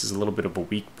cavalry. This is a little bit of a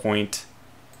weak point.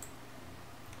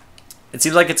 It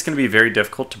seems like it's going to be very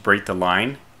difficult to break the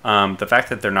line. The fact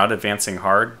that they're not advancing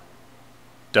hard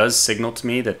does signal to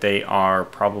me that they are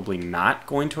probably not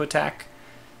going to attack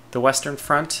the Western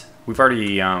Front. They've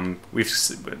already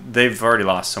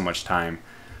lost so much time.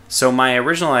 So my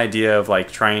original idea of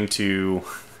like trying to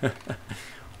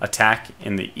attack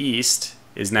in the east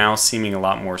is now seeming a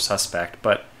lot more suspect.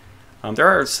 But there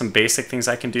are some basic things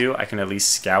I can do. I can at least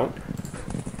scout.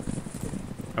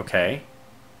 Okay.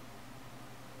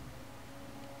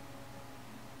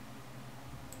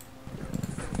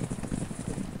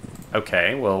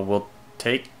 Okay, well, we'll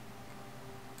take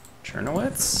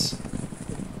Chernowitz.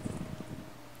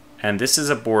 And this is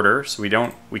a border, so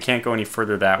we can't go any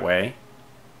further that way.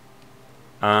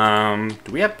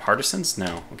 Do we have partisans?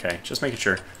 No. Okay, just making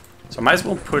sure. So I might as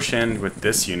well push in with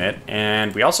this unit.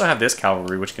 And we also have this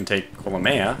cavalry, which can take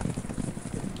Kolomea.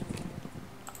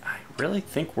 I really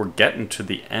think we're getting to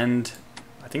the end.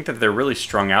 I think that they're really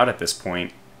strung out at this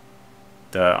point,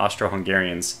 the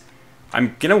Austro-Hungarians.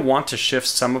 I'm gonna want to shift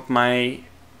some of my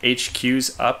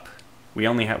HQs up. We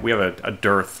have a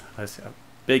dearth, a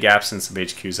big absence of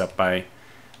HQs up by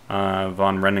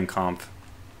von Rennenkampf.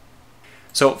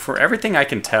 So for everything I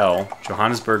can tell,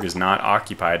 Johannesburg is not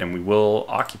occupied, and we will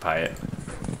occupy it.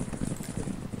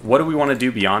 What do we want to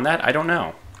do beyond that? I don't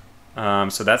know.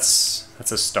 So that's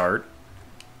a start.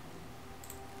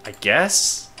 I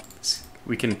guess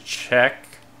we can check.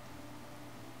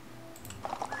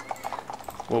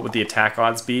 What would the attack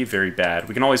odds be? Very bad.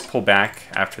 We can always pull back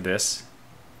after this.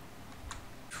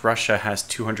 Russia has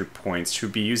 200 points. Should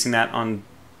we be using that on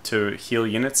to heal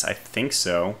units? I think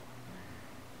so.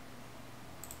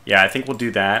 Yeah, I think we'll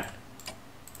do that.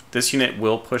 This unit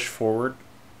will push forward.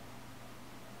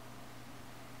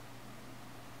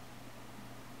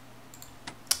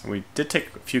 We did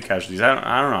take a few casualties.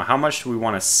 I don't know. How much do we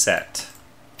want to set?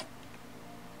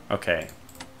 Okay.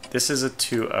 This is a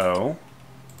 2-0.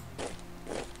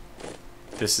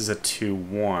 This is a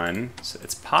 2-1. So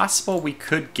it's possible we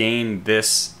could gain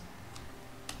this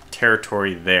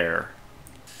territory there.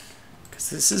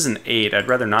 Because this is an 8. I'd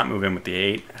rather not move in with the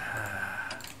 8.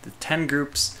 The 10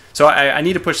 groups. So I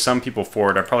need to push some people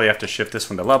forward. I probably have to shift this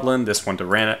one to Lublin, this one to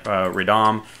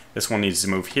Radom. This one needs to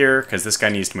move here because this guy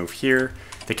needs to move here.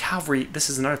 The cavalry, this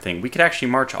is another thing. We could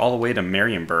actually march all the way to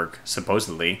Marienburg,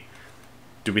 supposedly.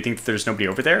 Do we think that there's nobody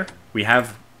over there? We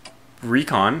have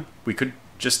recon. We could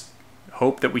just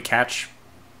hope that we catch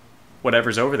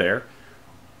whatever's over there.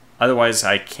 Otherwise,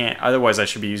 I can't. Otherwise, I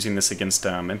should be using this against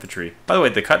infantry. By the way,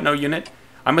 the Kutno unit,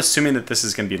 I'm assuming that this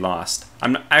is going to be lost.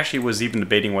 Actually was even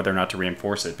debating whether or not to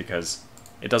reinforce it because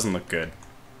it doesn't look good.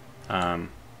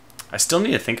 I still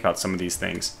need to think about some of these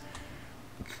things.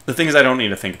 The things I don't need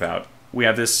to think about. We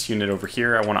have this unit over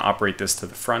here. I want to operate this to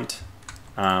the front.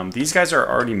 These guys are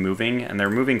already moving, and they're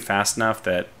moving fast enough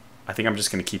that I think I'm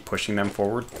just going to keep pushing them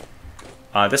forward.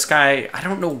 This guy, I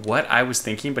don't know what I was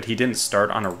thinking, but he didn't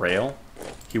start on a rail.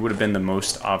 He would have been the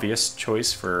most obvious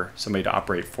choice for somebody to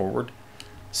operate forward.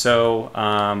 So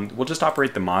we'll just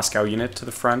operate the Moscow unit to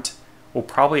the front. We'll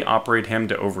probably operate him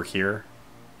to over here.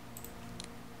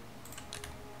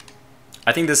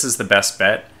 I think this is the best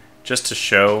bet, just to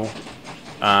show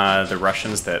the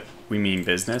Russians that we mean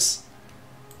business.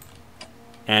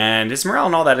 And his morale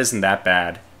and all that isn't that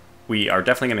bad. We are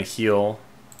definitely going to heal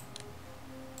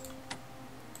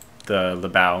the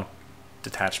Lebau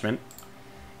detachment.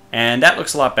 And that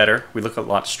looks a lot better. We look a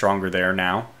lot stronger there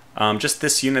now. Just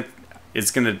this unit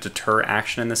is going to deter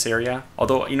action in this area.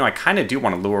 Although, you know, I kind of do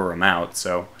want to lure him out,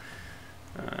 so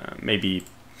maybe,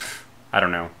 I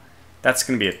don't know. That's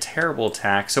going to be a terrible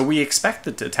attack. So we expect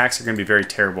that the attacks are going to be very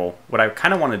terrible. What I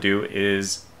kind of want to do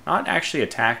is not actually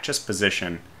attack, just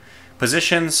position.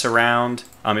 Position, surround.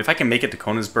 If I can make it to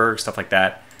Königsberg, stuff like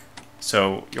that.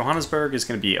 So Johannesburg is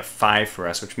going to be a 5 for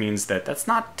us, which means that that's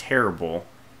not terrible.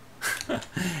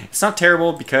 It's not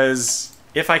terrible because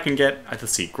if I can get,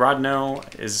 let's see,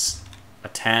 Grodno is a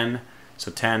 10. So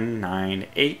 10, 9,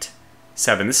 8,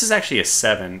 7. This is actually a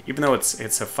 7. Even though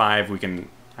it's a 5, we can,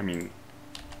 I mean,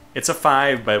 it's a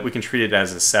 5, but we can treat it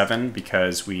as a 7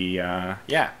 because we have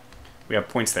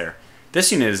points there.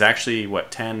 This unit is actually,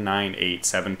 what, 10, 9, 8,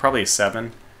 7, probably a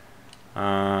 7.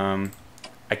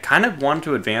 I kind of want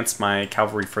to advance my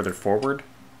cavalry further forward.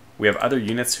 We have other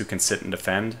units who can sit and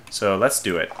defend, so let's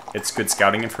do it. It's good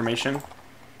scouting information.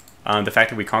 The fact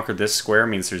that we conquered this square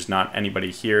means there's not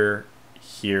anybody here,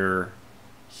 here,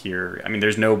 here. I mean,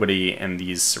 there's nobody in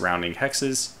these surrounding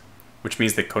hexes, which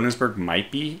means that Königsberg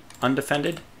might be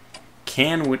undefended.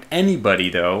 Would anybody,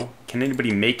 though, can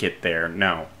anybody make it there?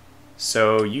 No.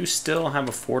 So you still have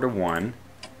a 4-1.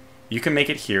 You can make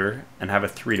it here and have a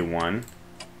 3-1.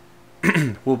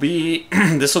 will be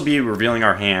this will be revealing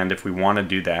our hand if we want to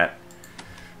do that.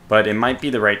 But it might be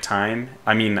the right time.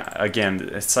 I mean, again,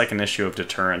 it's like an issue of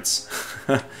deterrence.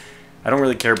 I don't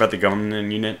really care about the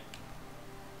government unit.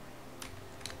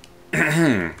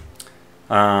 They'd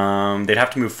have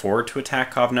to move forward to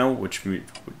attack Kovno, which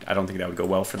I don't think that would go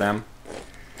well for them.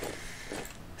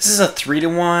 This is a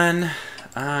 3-to-1.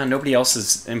 Nobody else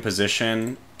is in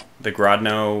position. The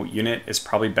Grodno unit is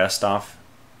probably best off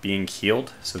being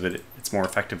healed so that it's more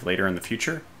effective later in the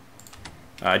future.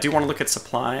 I do want to look at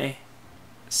supply.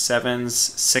 7s,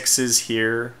 6s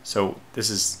here. So this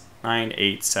is 9,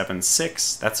 8, 7,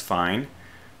 6. That's fine.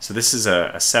 So this is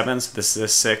a 7, so this is a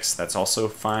 6. That's also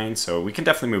fine. So we can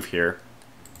definitely move here.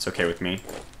 It's okay with me.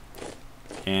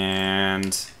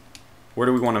 And where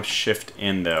do we want to shift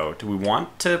in, though? Do we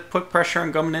want to put pressure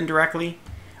on Gummin directly?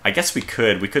 I guess we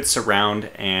could. We could surround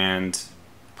and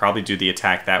probably do the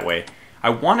attack that way.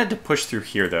 I wanted to push through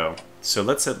here, though. So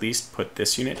let's at least put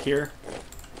this unit here.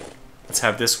 Let's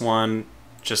have this one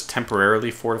just temporarily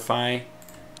fortify.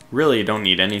 Really don't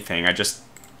need anything.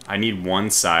 I need one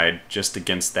side just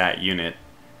against that unit.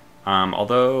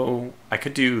 Although I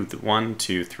could do the 1,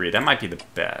 2, 3. That might be the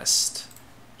best.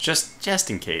 Just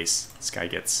in case this guy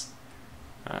gets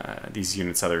these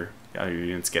units, other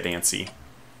units get antsy.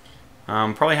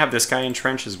 Probably have this guy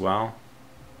entrench as well.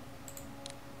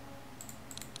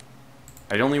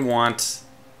 I only want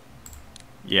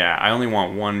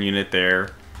one unit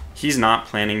there. He's not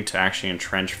planning to actually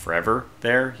entrench forever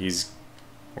there.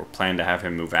 We're planning to have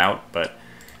him move out, but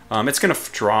it's going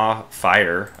to draw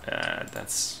fire. I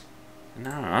don't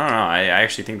know. I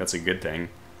actually think that's a good thing.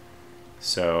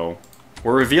 So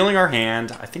we're revealing our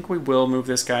hand. I think we will move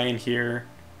this guy in here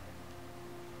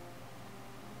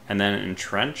and then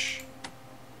entrench.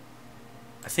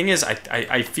 The thing is,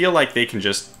 I feel like they can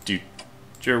just do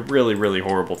really, really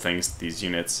horrible things to these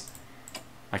units.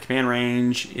 My command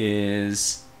range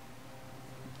is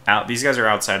out. These guys are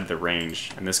outside of the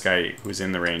range, and this guy who's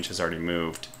in the range has already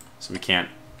moved, so we can't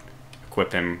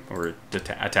equip him or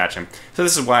attach him. So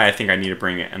this is why I think I need to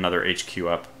bring another HQ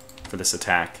up for this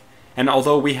attack. And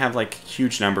although we have like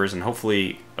huge numbers, and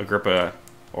hopefully Agrippa,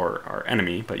 or our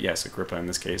enemy, but yes, Agrippa in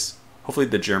this case, hopefully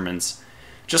the Germans,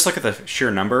 just look at the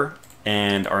sheer number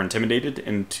and are intimidated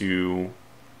into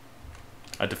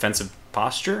a defensive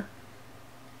posture.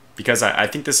 Because I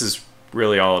think this is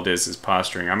really all it is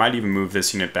posturing. I might even move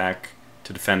this unit back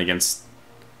to defend against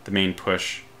the main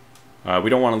push. We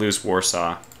don't want to lose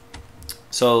Warsaw.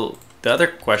 So the other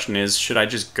question is, should I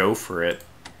just go for it?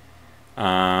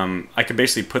 I could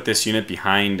basically put this unit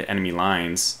behind enemy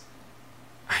lines.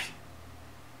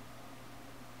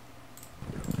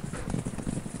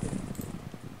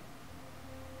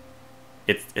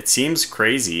 It seems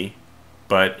crazy,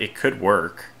 but it could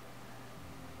work.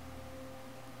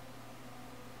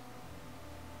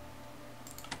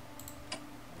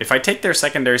 If I take their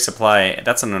secondary supply,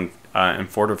 that's an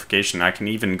fortification. I can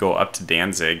even go up to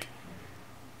Danzig.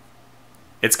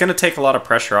 It's going to take a lot of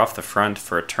pressure off the front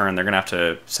for a turn. They're going to have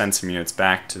to send some units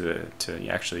back to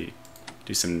actually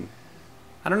do some...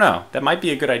 I don't know. That might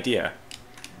be a good idea.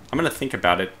 I'm going to think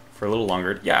about it for a little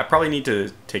longer. Yeah, I probably need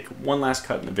to take one last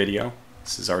cut in the video.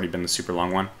 This has already been a super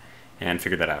long one. And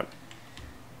figure that out.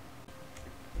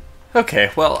 Okay,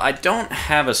 well, I don't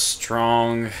have a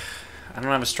strong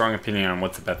opinion on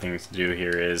what the best thing to do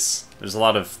here is. There's a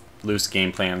lot of loose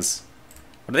game plans.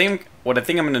 What I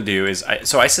think I'm going to do is,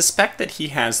 so I suspect that he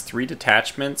has 3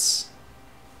 detachments,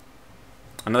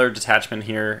 another detachment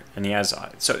here, and he has,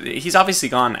 so he's obviously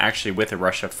gone actually with a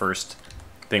Russia first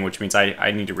thing, which means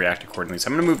I need to react accordingly. So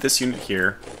I'm going to move this unit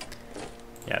here.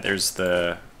 Yeah, there's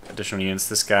the additional units.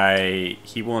 This guy,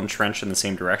 he will entrench in the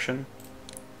same direction.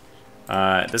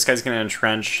 This guy's going to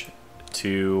entrench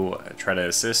to try to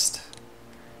assist.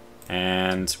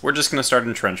 And we're just going to start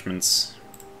entrenchments.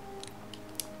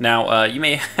 Now, you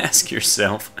may ask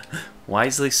yourself,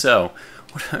 wisely so,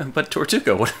 but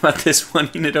Tortuga, what about this one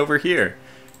unit over here?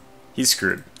 He's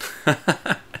screwed.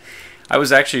 I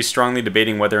was actually strongly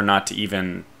debating whether or not to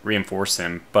even reinforce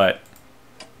him, but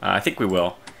I think we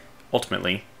will,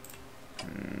 ultimately.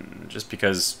 Just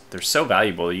because they're so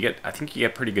valuable, I think you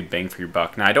get pretty good bang for your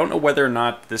buck. Now, I don't know whether or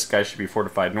not this guy should be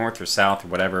fortified north or south or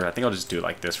whatever. I think I'll just do it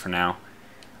like this for now.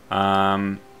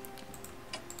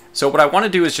 So what I want to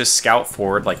do is just scout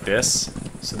forward like this.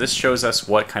 So this shows us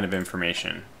what kind of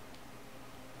information.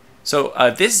 So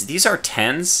these are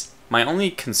 10s. My only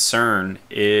concern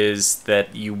is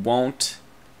that we won't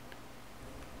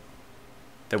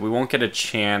get a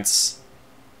chance.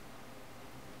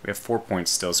 We have 4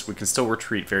 points still, so we can still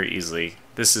retreat very easily.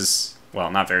 This is, well,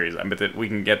 not very easily, but that we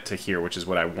can get to here, which is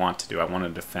what I want to do. I want to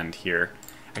defend here.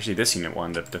 Actually, this unit will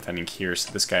end up defending here,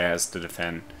 so this guy has to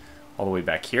defend all the way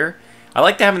back here. I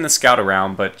like having the scout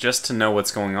around, but just to know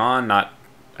what's going on, not...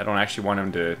 I don't actually want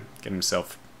him to get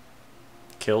himself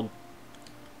killed.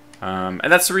 And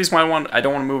that's the reason why I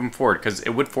don't want to move him forward, because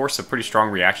it would force a pretty strong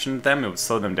reaction to them. It would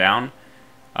slow them down.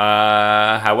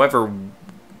 However,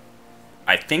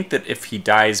 I think that if he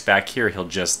dies back here, he'll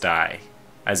just die.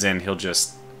 As in,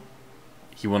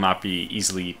 he will not be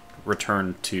easily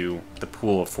returned to the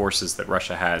pool of forces that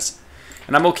Russia has.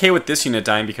 And I'm okay with this unit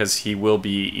dying because he will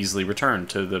be easily returned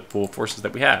to the pool of forces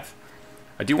that we have.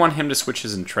 I do want him to switch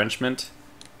his entrenchment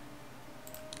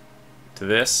to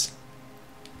this.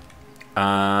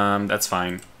 That's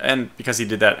fine. And because he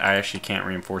did that, I actually can't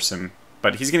reinforce him.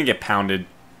 But he's going to get pounded.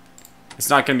 It's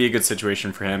not going to be a good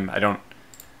situation for him. I don't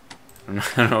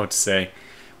know what to say.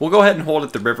 We'll go ahead and hold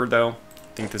at the river, though.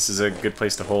 I think this is a good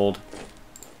place to hold.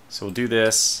 So we'll do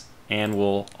this, and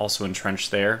we'll also entrench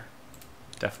there.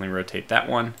 Definitely rotate that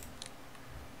one.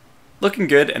 Looking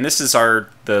good, and this is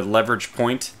the leverage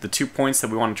point. The 2 points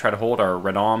that we want to try to hold are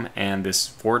Redom and this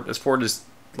fort. This fort is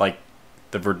like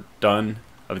the Verdun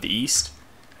of the East.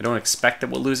 I don't expect that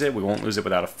we'll lose it. We won't lose it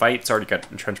without a fight. It's already got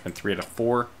entrenchment 3 out of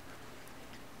 4.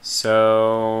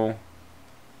 So,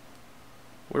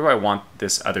 where do I want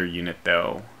this other unit,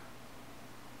 though?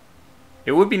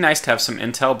 It would be nice to have some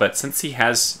intel, but since he's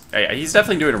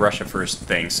definitely doing a Russia first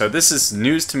thing. So this is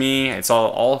news to me. It's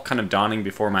all kind of dawning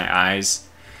before my eyes.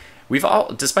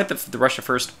 Despite the Russia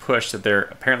first push that they're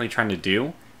apparently trying to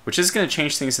do, which is going to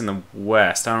change things in the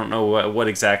West. I don't know what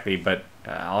exactly, but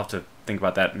I'll have to think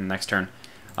about that in the next turn.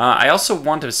 I also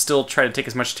want to still try to take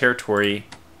as much territory,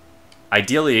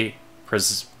 ideally,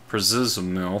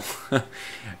 Przemysl.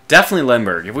 Definitely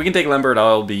Lemberg. If we can take Lemberg,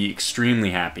 I'll be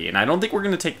extremely happy. And I don't think we're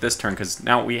going to take this turn, because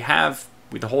now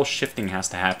the whole shifting has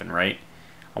to happen, right?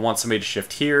 I want somebody to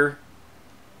shift here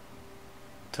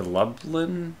to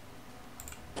Lublin.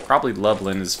 Probably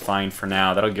Lublin is fine for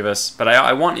now. That'll give us... But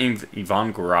I want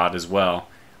Ivangorod as well.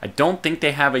 I don't think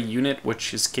they have a unit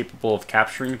which is capable of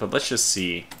capturing, but let's just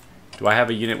see. Do I have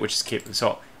a unit which is capable...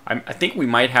 So I think we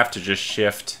might have to just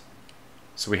shift...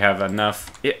 So we have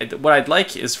enough... what I'd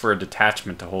like is for a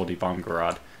detachment to hold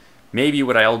Ivangorod. Maybe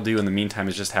what I'll do in the meantime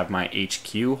is just have my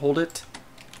HQ hold it.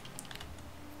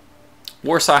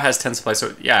 Warsaw has 10 supplies,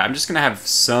 so yeah, I'm just going to have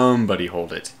somebody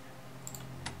hold it.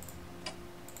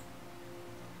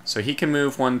 So he can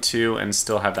move 1, 2, and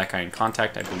still have that guy in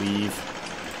contact, I believe.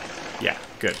 Yeah,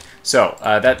 good. So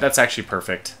that's actually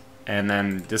perfect. And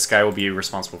then this guy will be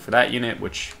responsible for that unit,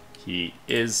 which he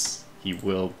is. He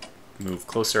will move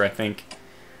closer, I think.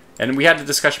 And we had a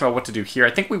discussion about what to do here.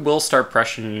 I think we will start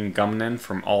pressuring Gumnen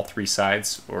from all 3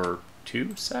 sides, or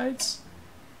 2 sides?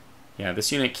 Yeah,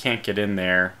 this unit can't get in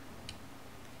there.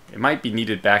 It might be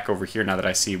needed back over here now that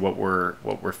I see what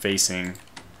we're facing.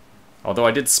 Although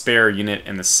I did spare a unit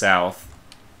in the south.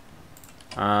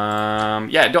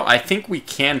 Yeah, I think we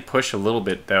can push a little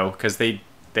bit, though, because they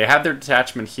have their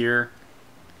detachment here.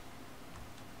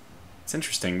 It's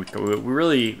interesting. We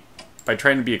really... By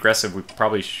trying to be aggressive, we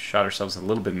probably shot ourselves a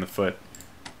little bit in the foot.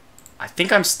 I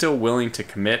think I'm still willing to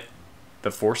commit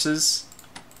the forces.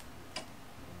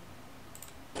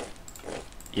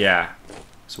 Yeah.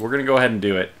 So we're going to go ahead and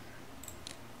do it.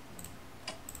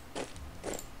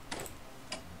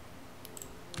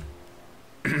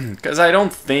 Because I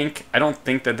don't think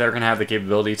that they're going to have the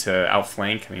capability to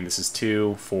outflank. I mean, this is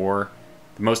 2, 4.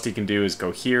 The most he can do is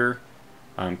go here.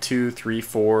 2, 3,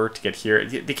 4 to get here.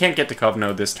 They can't get to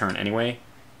Kovno this turn anyway.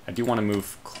 I do want to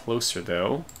move closer,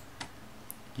 though.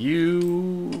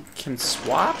 You can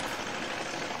swap?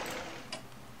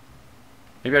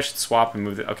 Maybe I should swap and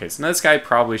move it. Okay, so this guy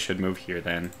probably should move here,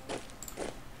 then.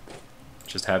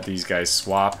 Just have these guys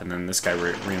swap, and then this guy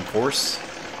reinforce.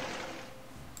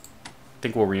 I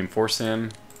think we'll reinforce him.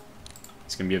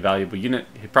 It's going to be a valuable unit.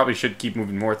 He probably should keep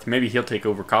moving north. Maybe he'll take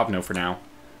over Kovno for now.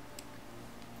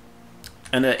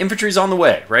 And the infantry's on the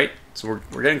way, right? So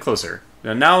we're getting closer.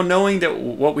 Now knowing that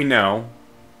what we know,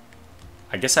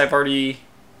 I guess I've already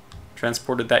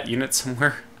transported that unit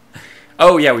somewhere.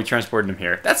 Oh yeah, we transported him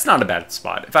here. That's not a bad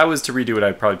spot. If I was to redo it,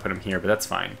 I'd probably put him here, but that's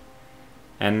fine.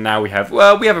 And now we have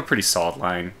a pretty solid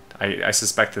line. I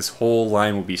suspect this whole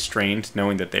line will be strained,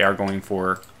 knowing that they are going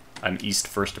for an east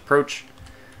first approach.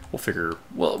 We'll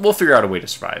figure out a way to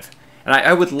survive. And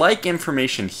I would like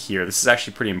information here. This is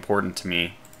actually pretty important to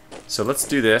me. So let's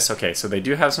do this. Okay, so they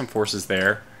do have some forces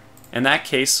there. In that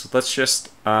case, let's just...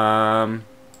 this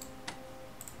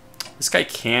guy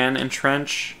can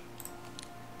entrench.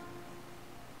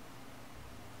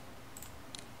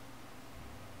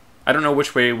 I don't know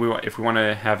which way if we want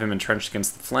to have him entrenched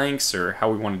against the flanks or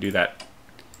how we want to do that.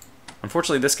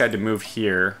 Unfortunately, this guy to move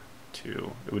here,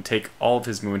 it would take all of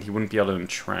his movement. He wouldn't be able to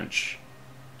entrench.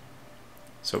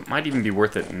 So it might even be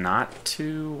worth it not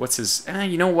to. What's his...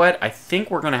 you know what? I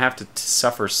think we're going to have to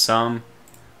suffer some...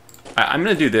 I'm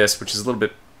going to do this, which is a little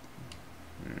bit...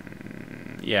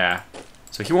 yeah.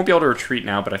 So he won't be able to retreat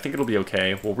now, but I think it'll be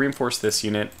okay. We'll reinforce this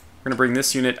unit. We're going to bring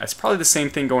this unit. It's probably the same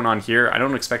thing going on here. I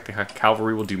don't expect the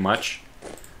cavalry will do much.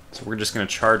 So we're just going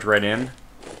to charge right in.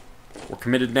 We're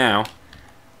committed now.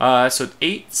 So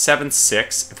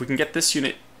 876. If we can get this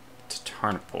unit to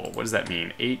Tarnopol, what does that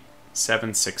mean?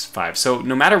 8765. So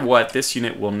no matter what, this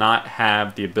unit will not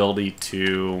have the ability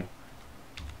to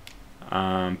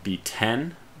be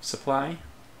 10 supply.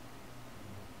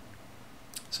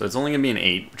 So it's only going to be an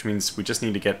 8, which means we just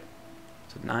need to get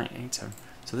so 9, 8, 7.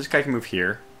 So this guy can move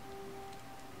here.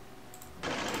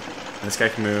 And this guy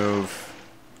can move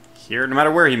here. No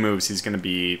matter where he moves, he's going to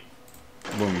be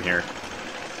boom here.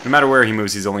 No matter where he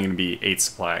moves, he's only going to be 8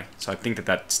 supply. So I think that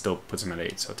that still puts him at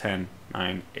 8. So 10,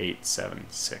 9, 8, 7,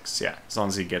 6. Yeah, as long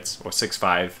as he gets, or 6,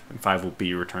 5, and 5 will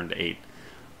be returned to 8.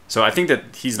 So I think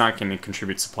that he's not going to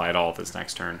contribute supply at all this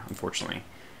next turn, unfortunately.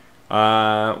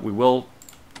 We will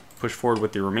push forward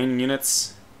with the remaining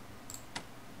units.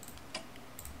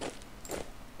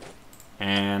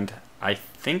 And I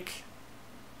think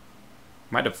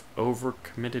might have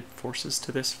overcommitted forces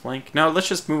to this flank. No, let's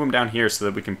just move them down here so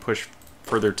that we can push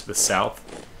further to the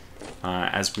south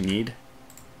as we need.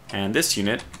 And this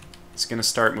unit is going to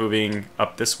start moving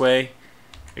up this way,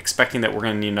 expecting that we're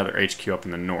going to need another HQ up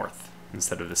in the north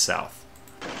instead of the south.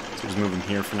 So just move them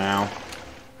here for now.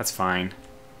 That's fine.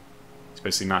 It's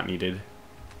basically not needed.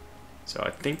 So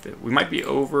I think that we might be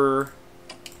over...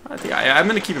 I'm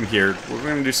going to keep him here. We're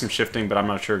going to do some shifting, but I'm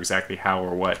not sure exactly how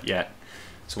or what yet.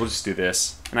 So we'll just do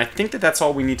this. And I think that that's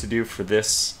all we need to do for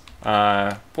this.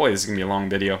 Boy, this is going to be a long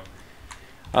video.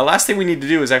 Last thing we need to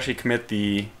do is actually commit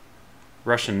the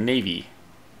Russian Navy.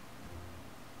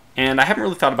 And I haven't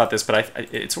really thought about this, but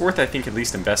it's worth, I think, at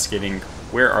least investigating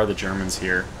where are the Germans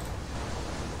here.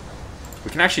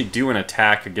 We can actually do an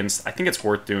attack against... I think it's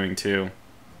worth doing, too.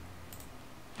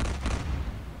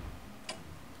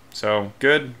 So,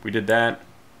 good. We did that.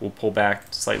 We'll pull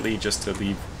back slightly just to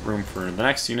leave room for the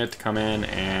next unit to come in,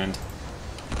 and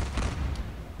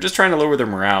we're just trying to lower their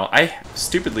morale. I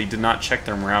stupidly did not check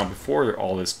their morale before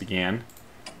all this began.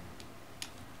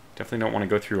 Definitely don't want to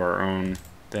go through our own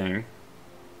thing.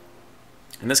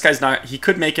 And this guy's not... He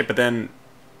could make it, but then...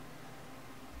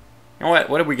 You know what?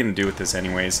 What are we going to do with this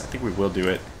anyways? I think we will do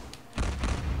it.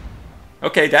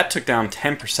 Okay, that took down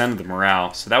 10% of the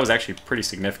morale, so that was actually pretty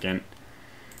significant.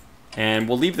 And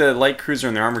we'll leave the light cruiser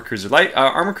and the armor cruiser.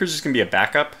 Armor cruiser is going to be a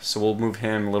backup, so we'll move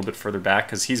him a little bit further back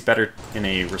because he's better in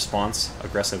a response,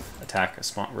 aggressive attack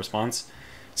response.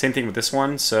 Same thing with this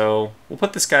one, so we'll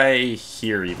put this guy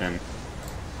here even.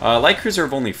 Light cruiser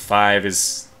of only 5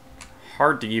 is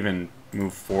hard to even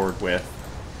move forward with.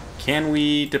 Can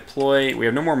we deploy? We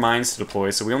have no more mines to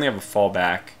deploy, so we only have a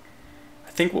fallback. I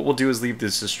think what we'll do is leave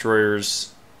these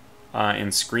destroyers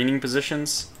in screening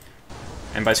positions.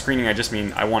 And by screening, I just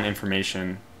mean I want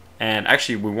information. And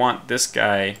actually, we want this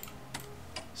guy...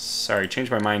 Sorry,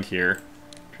 changed my mind here.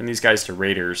 Turn these guys to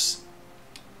raiders.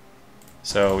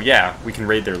 So, yeah, we can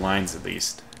raid their lines at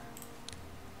least.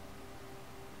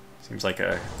 Seems like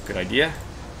a good idea.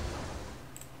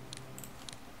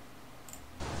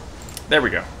 There we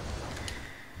go.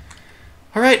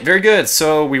 Alright, very good.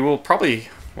 So we will probably...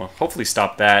 Well, hopefully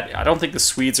stop that. I don't think the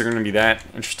Swedes are going to be that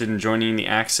interested in joining the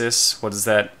Axis. What is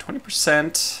that?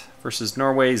 20% versus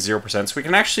Norway, 0%. So we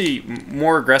can actually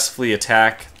more aggressively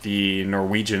attack the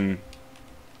Norwegian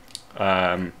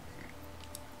line.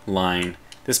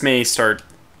 This may start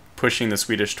pushing the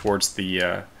Swedish towards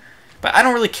the... but I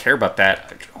don't really care about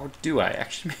that. Or do I?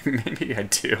 Actually, maybe I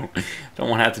do. I don't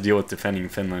want to have to deal with defending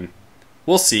Finland.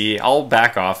 We'll see. I'll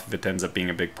back off if it ends up being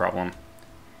a big problem.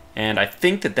 And I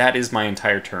think that that is my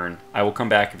entire turn. I will come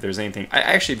back if there's anything. I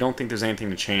actually don't think there's anything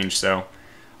to change, so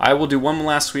I will do one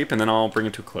last sweep and then I'll bring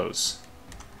it to a close.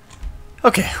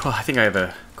 Okay, well, I think I have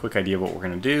a quick idea of what we're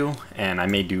going to do, and I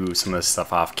may do some of this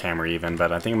stuff off camera even,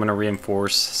 but I think I'm going to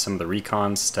reinforce some of the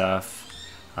recon stuff.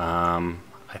 I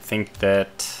think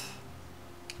that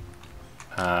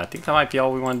might be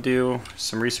all we want to do,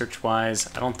 some research-wise.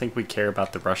 I don't think we care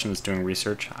about the Russians doing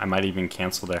research. I might even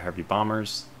cancel their heavy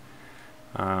bombers.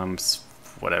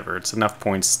 Whatever, it's enough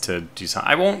points to do something.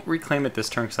 I won't reclaim it this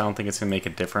turn because I don't think it's going to make a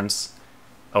difference.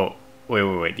 Oh,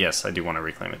 wait, yes, I do want to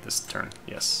reclaim it this turn.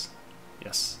 Yes.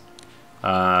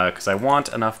 Because I want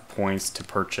enough points to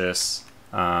purchase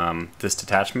this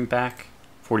detachment back.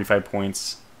 45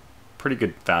 points. Pretty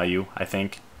good value, I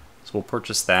think. So we'll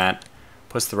purchase that.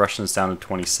 puts the Russians down to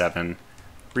 27.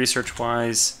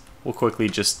 Research-wise, we'll quickly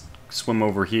just swim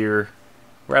over here.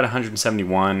 We're at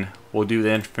 171. We'll do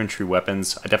the infantry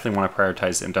weapons. I definitely want to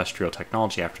prioritize industrial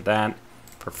technology after that.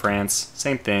 For France,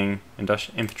 same thing,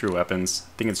 infantry weapons.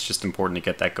 I think it's just important to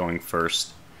get that going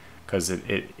first, because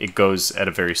it goes at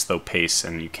a very slow pace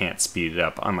and you can't speed it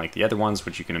up, unlike the other ones,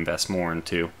 which you can invest more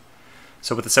into.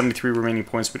 So with the 73 remaining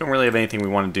points, we don't really have anything we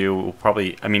want to do. We'll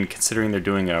probably, I mean, considering they're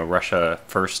doing a Russia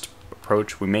first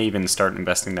approach, we may even start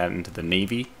investing that into the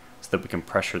Navy so that we can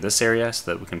pressure this area,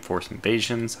 so that we can force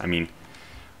invasions. I mean,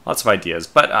 lots of ideas,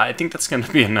 but I think that's going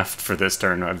to be enough for this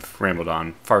turn. I've rambled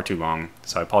on far too long,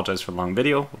 so I apologize for the long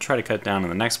video. We'll try to cut it down in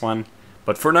the next one.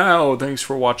 But for now, thanks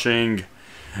for watching.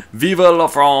 Viva la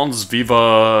France,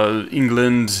 viva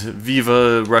England,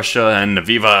 viva Russia, and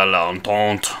viva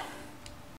l'Entente.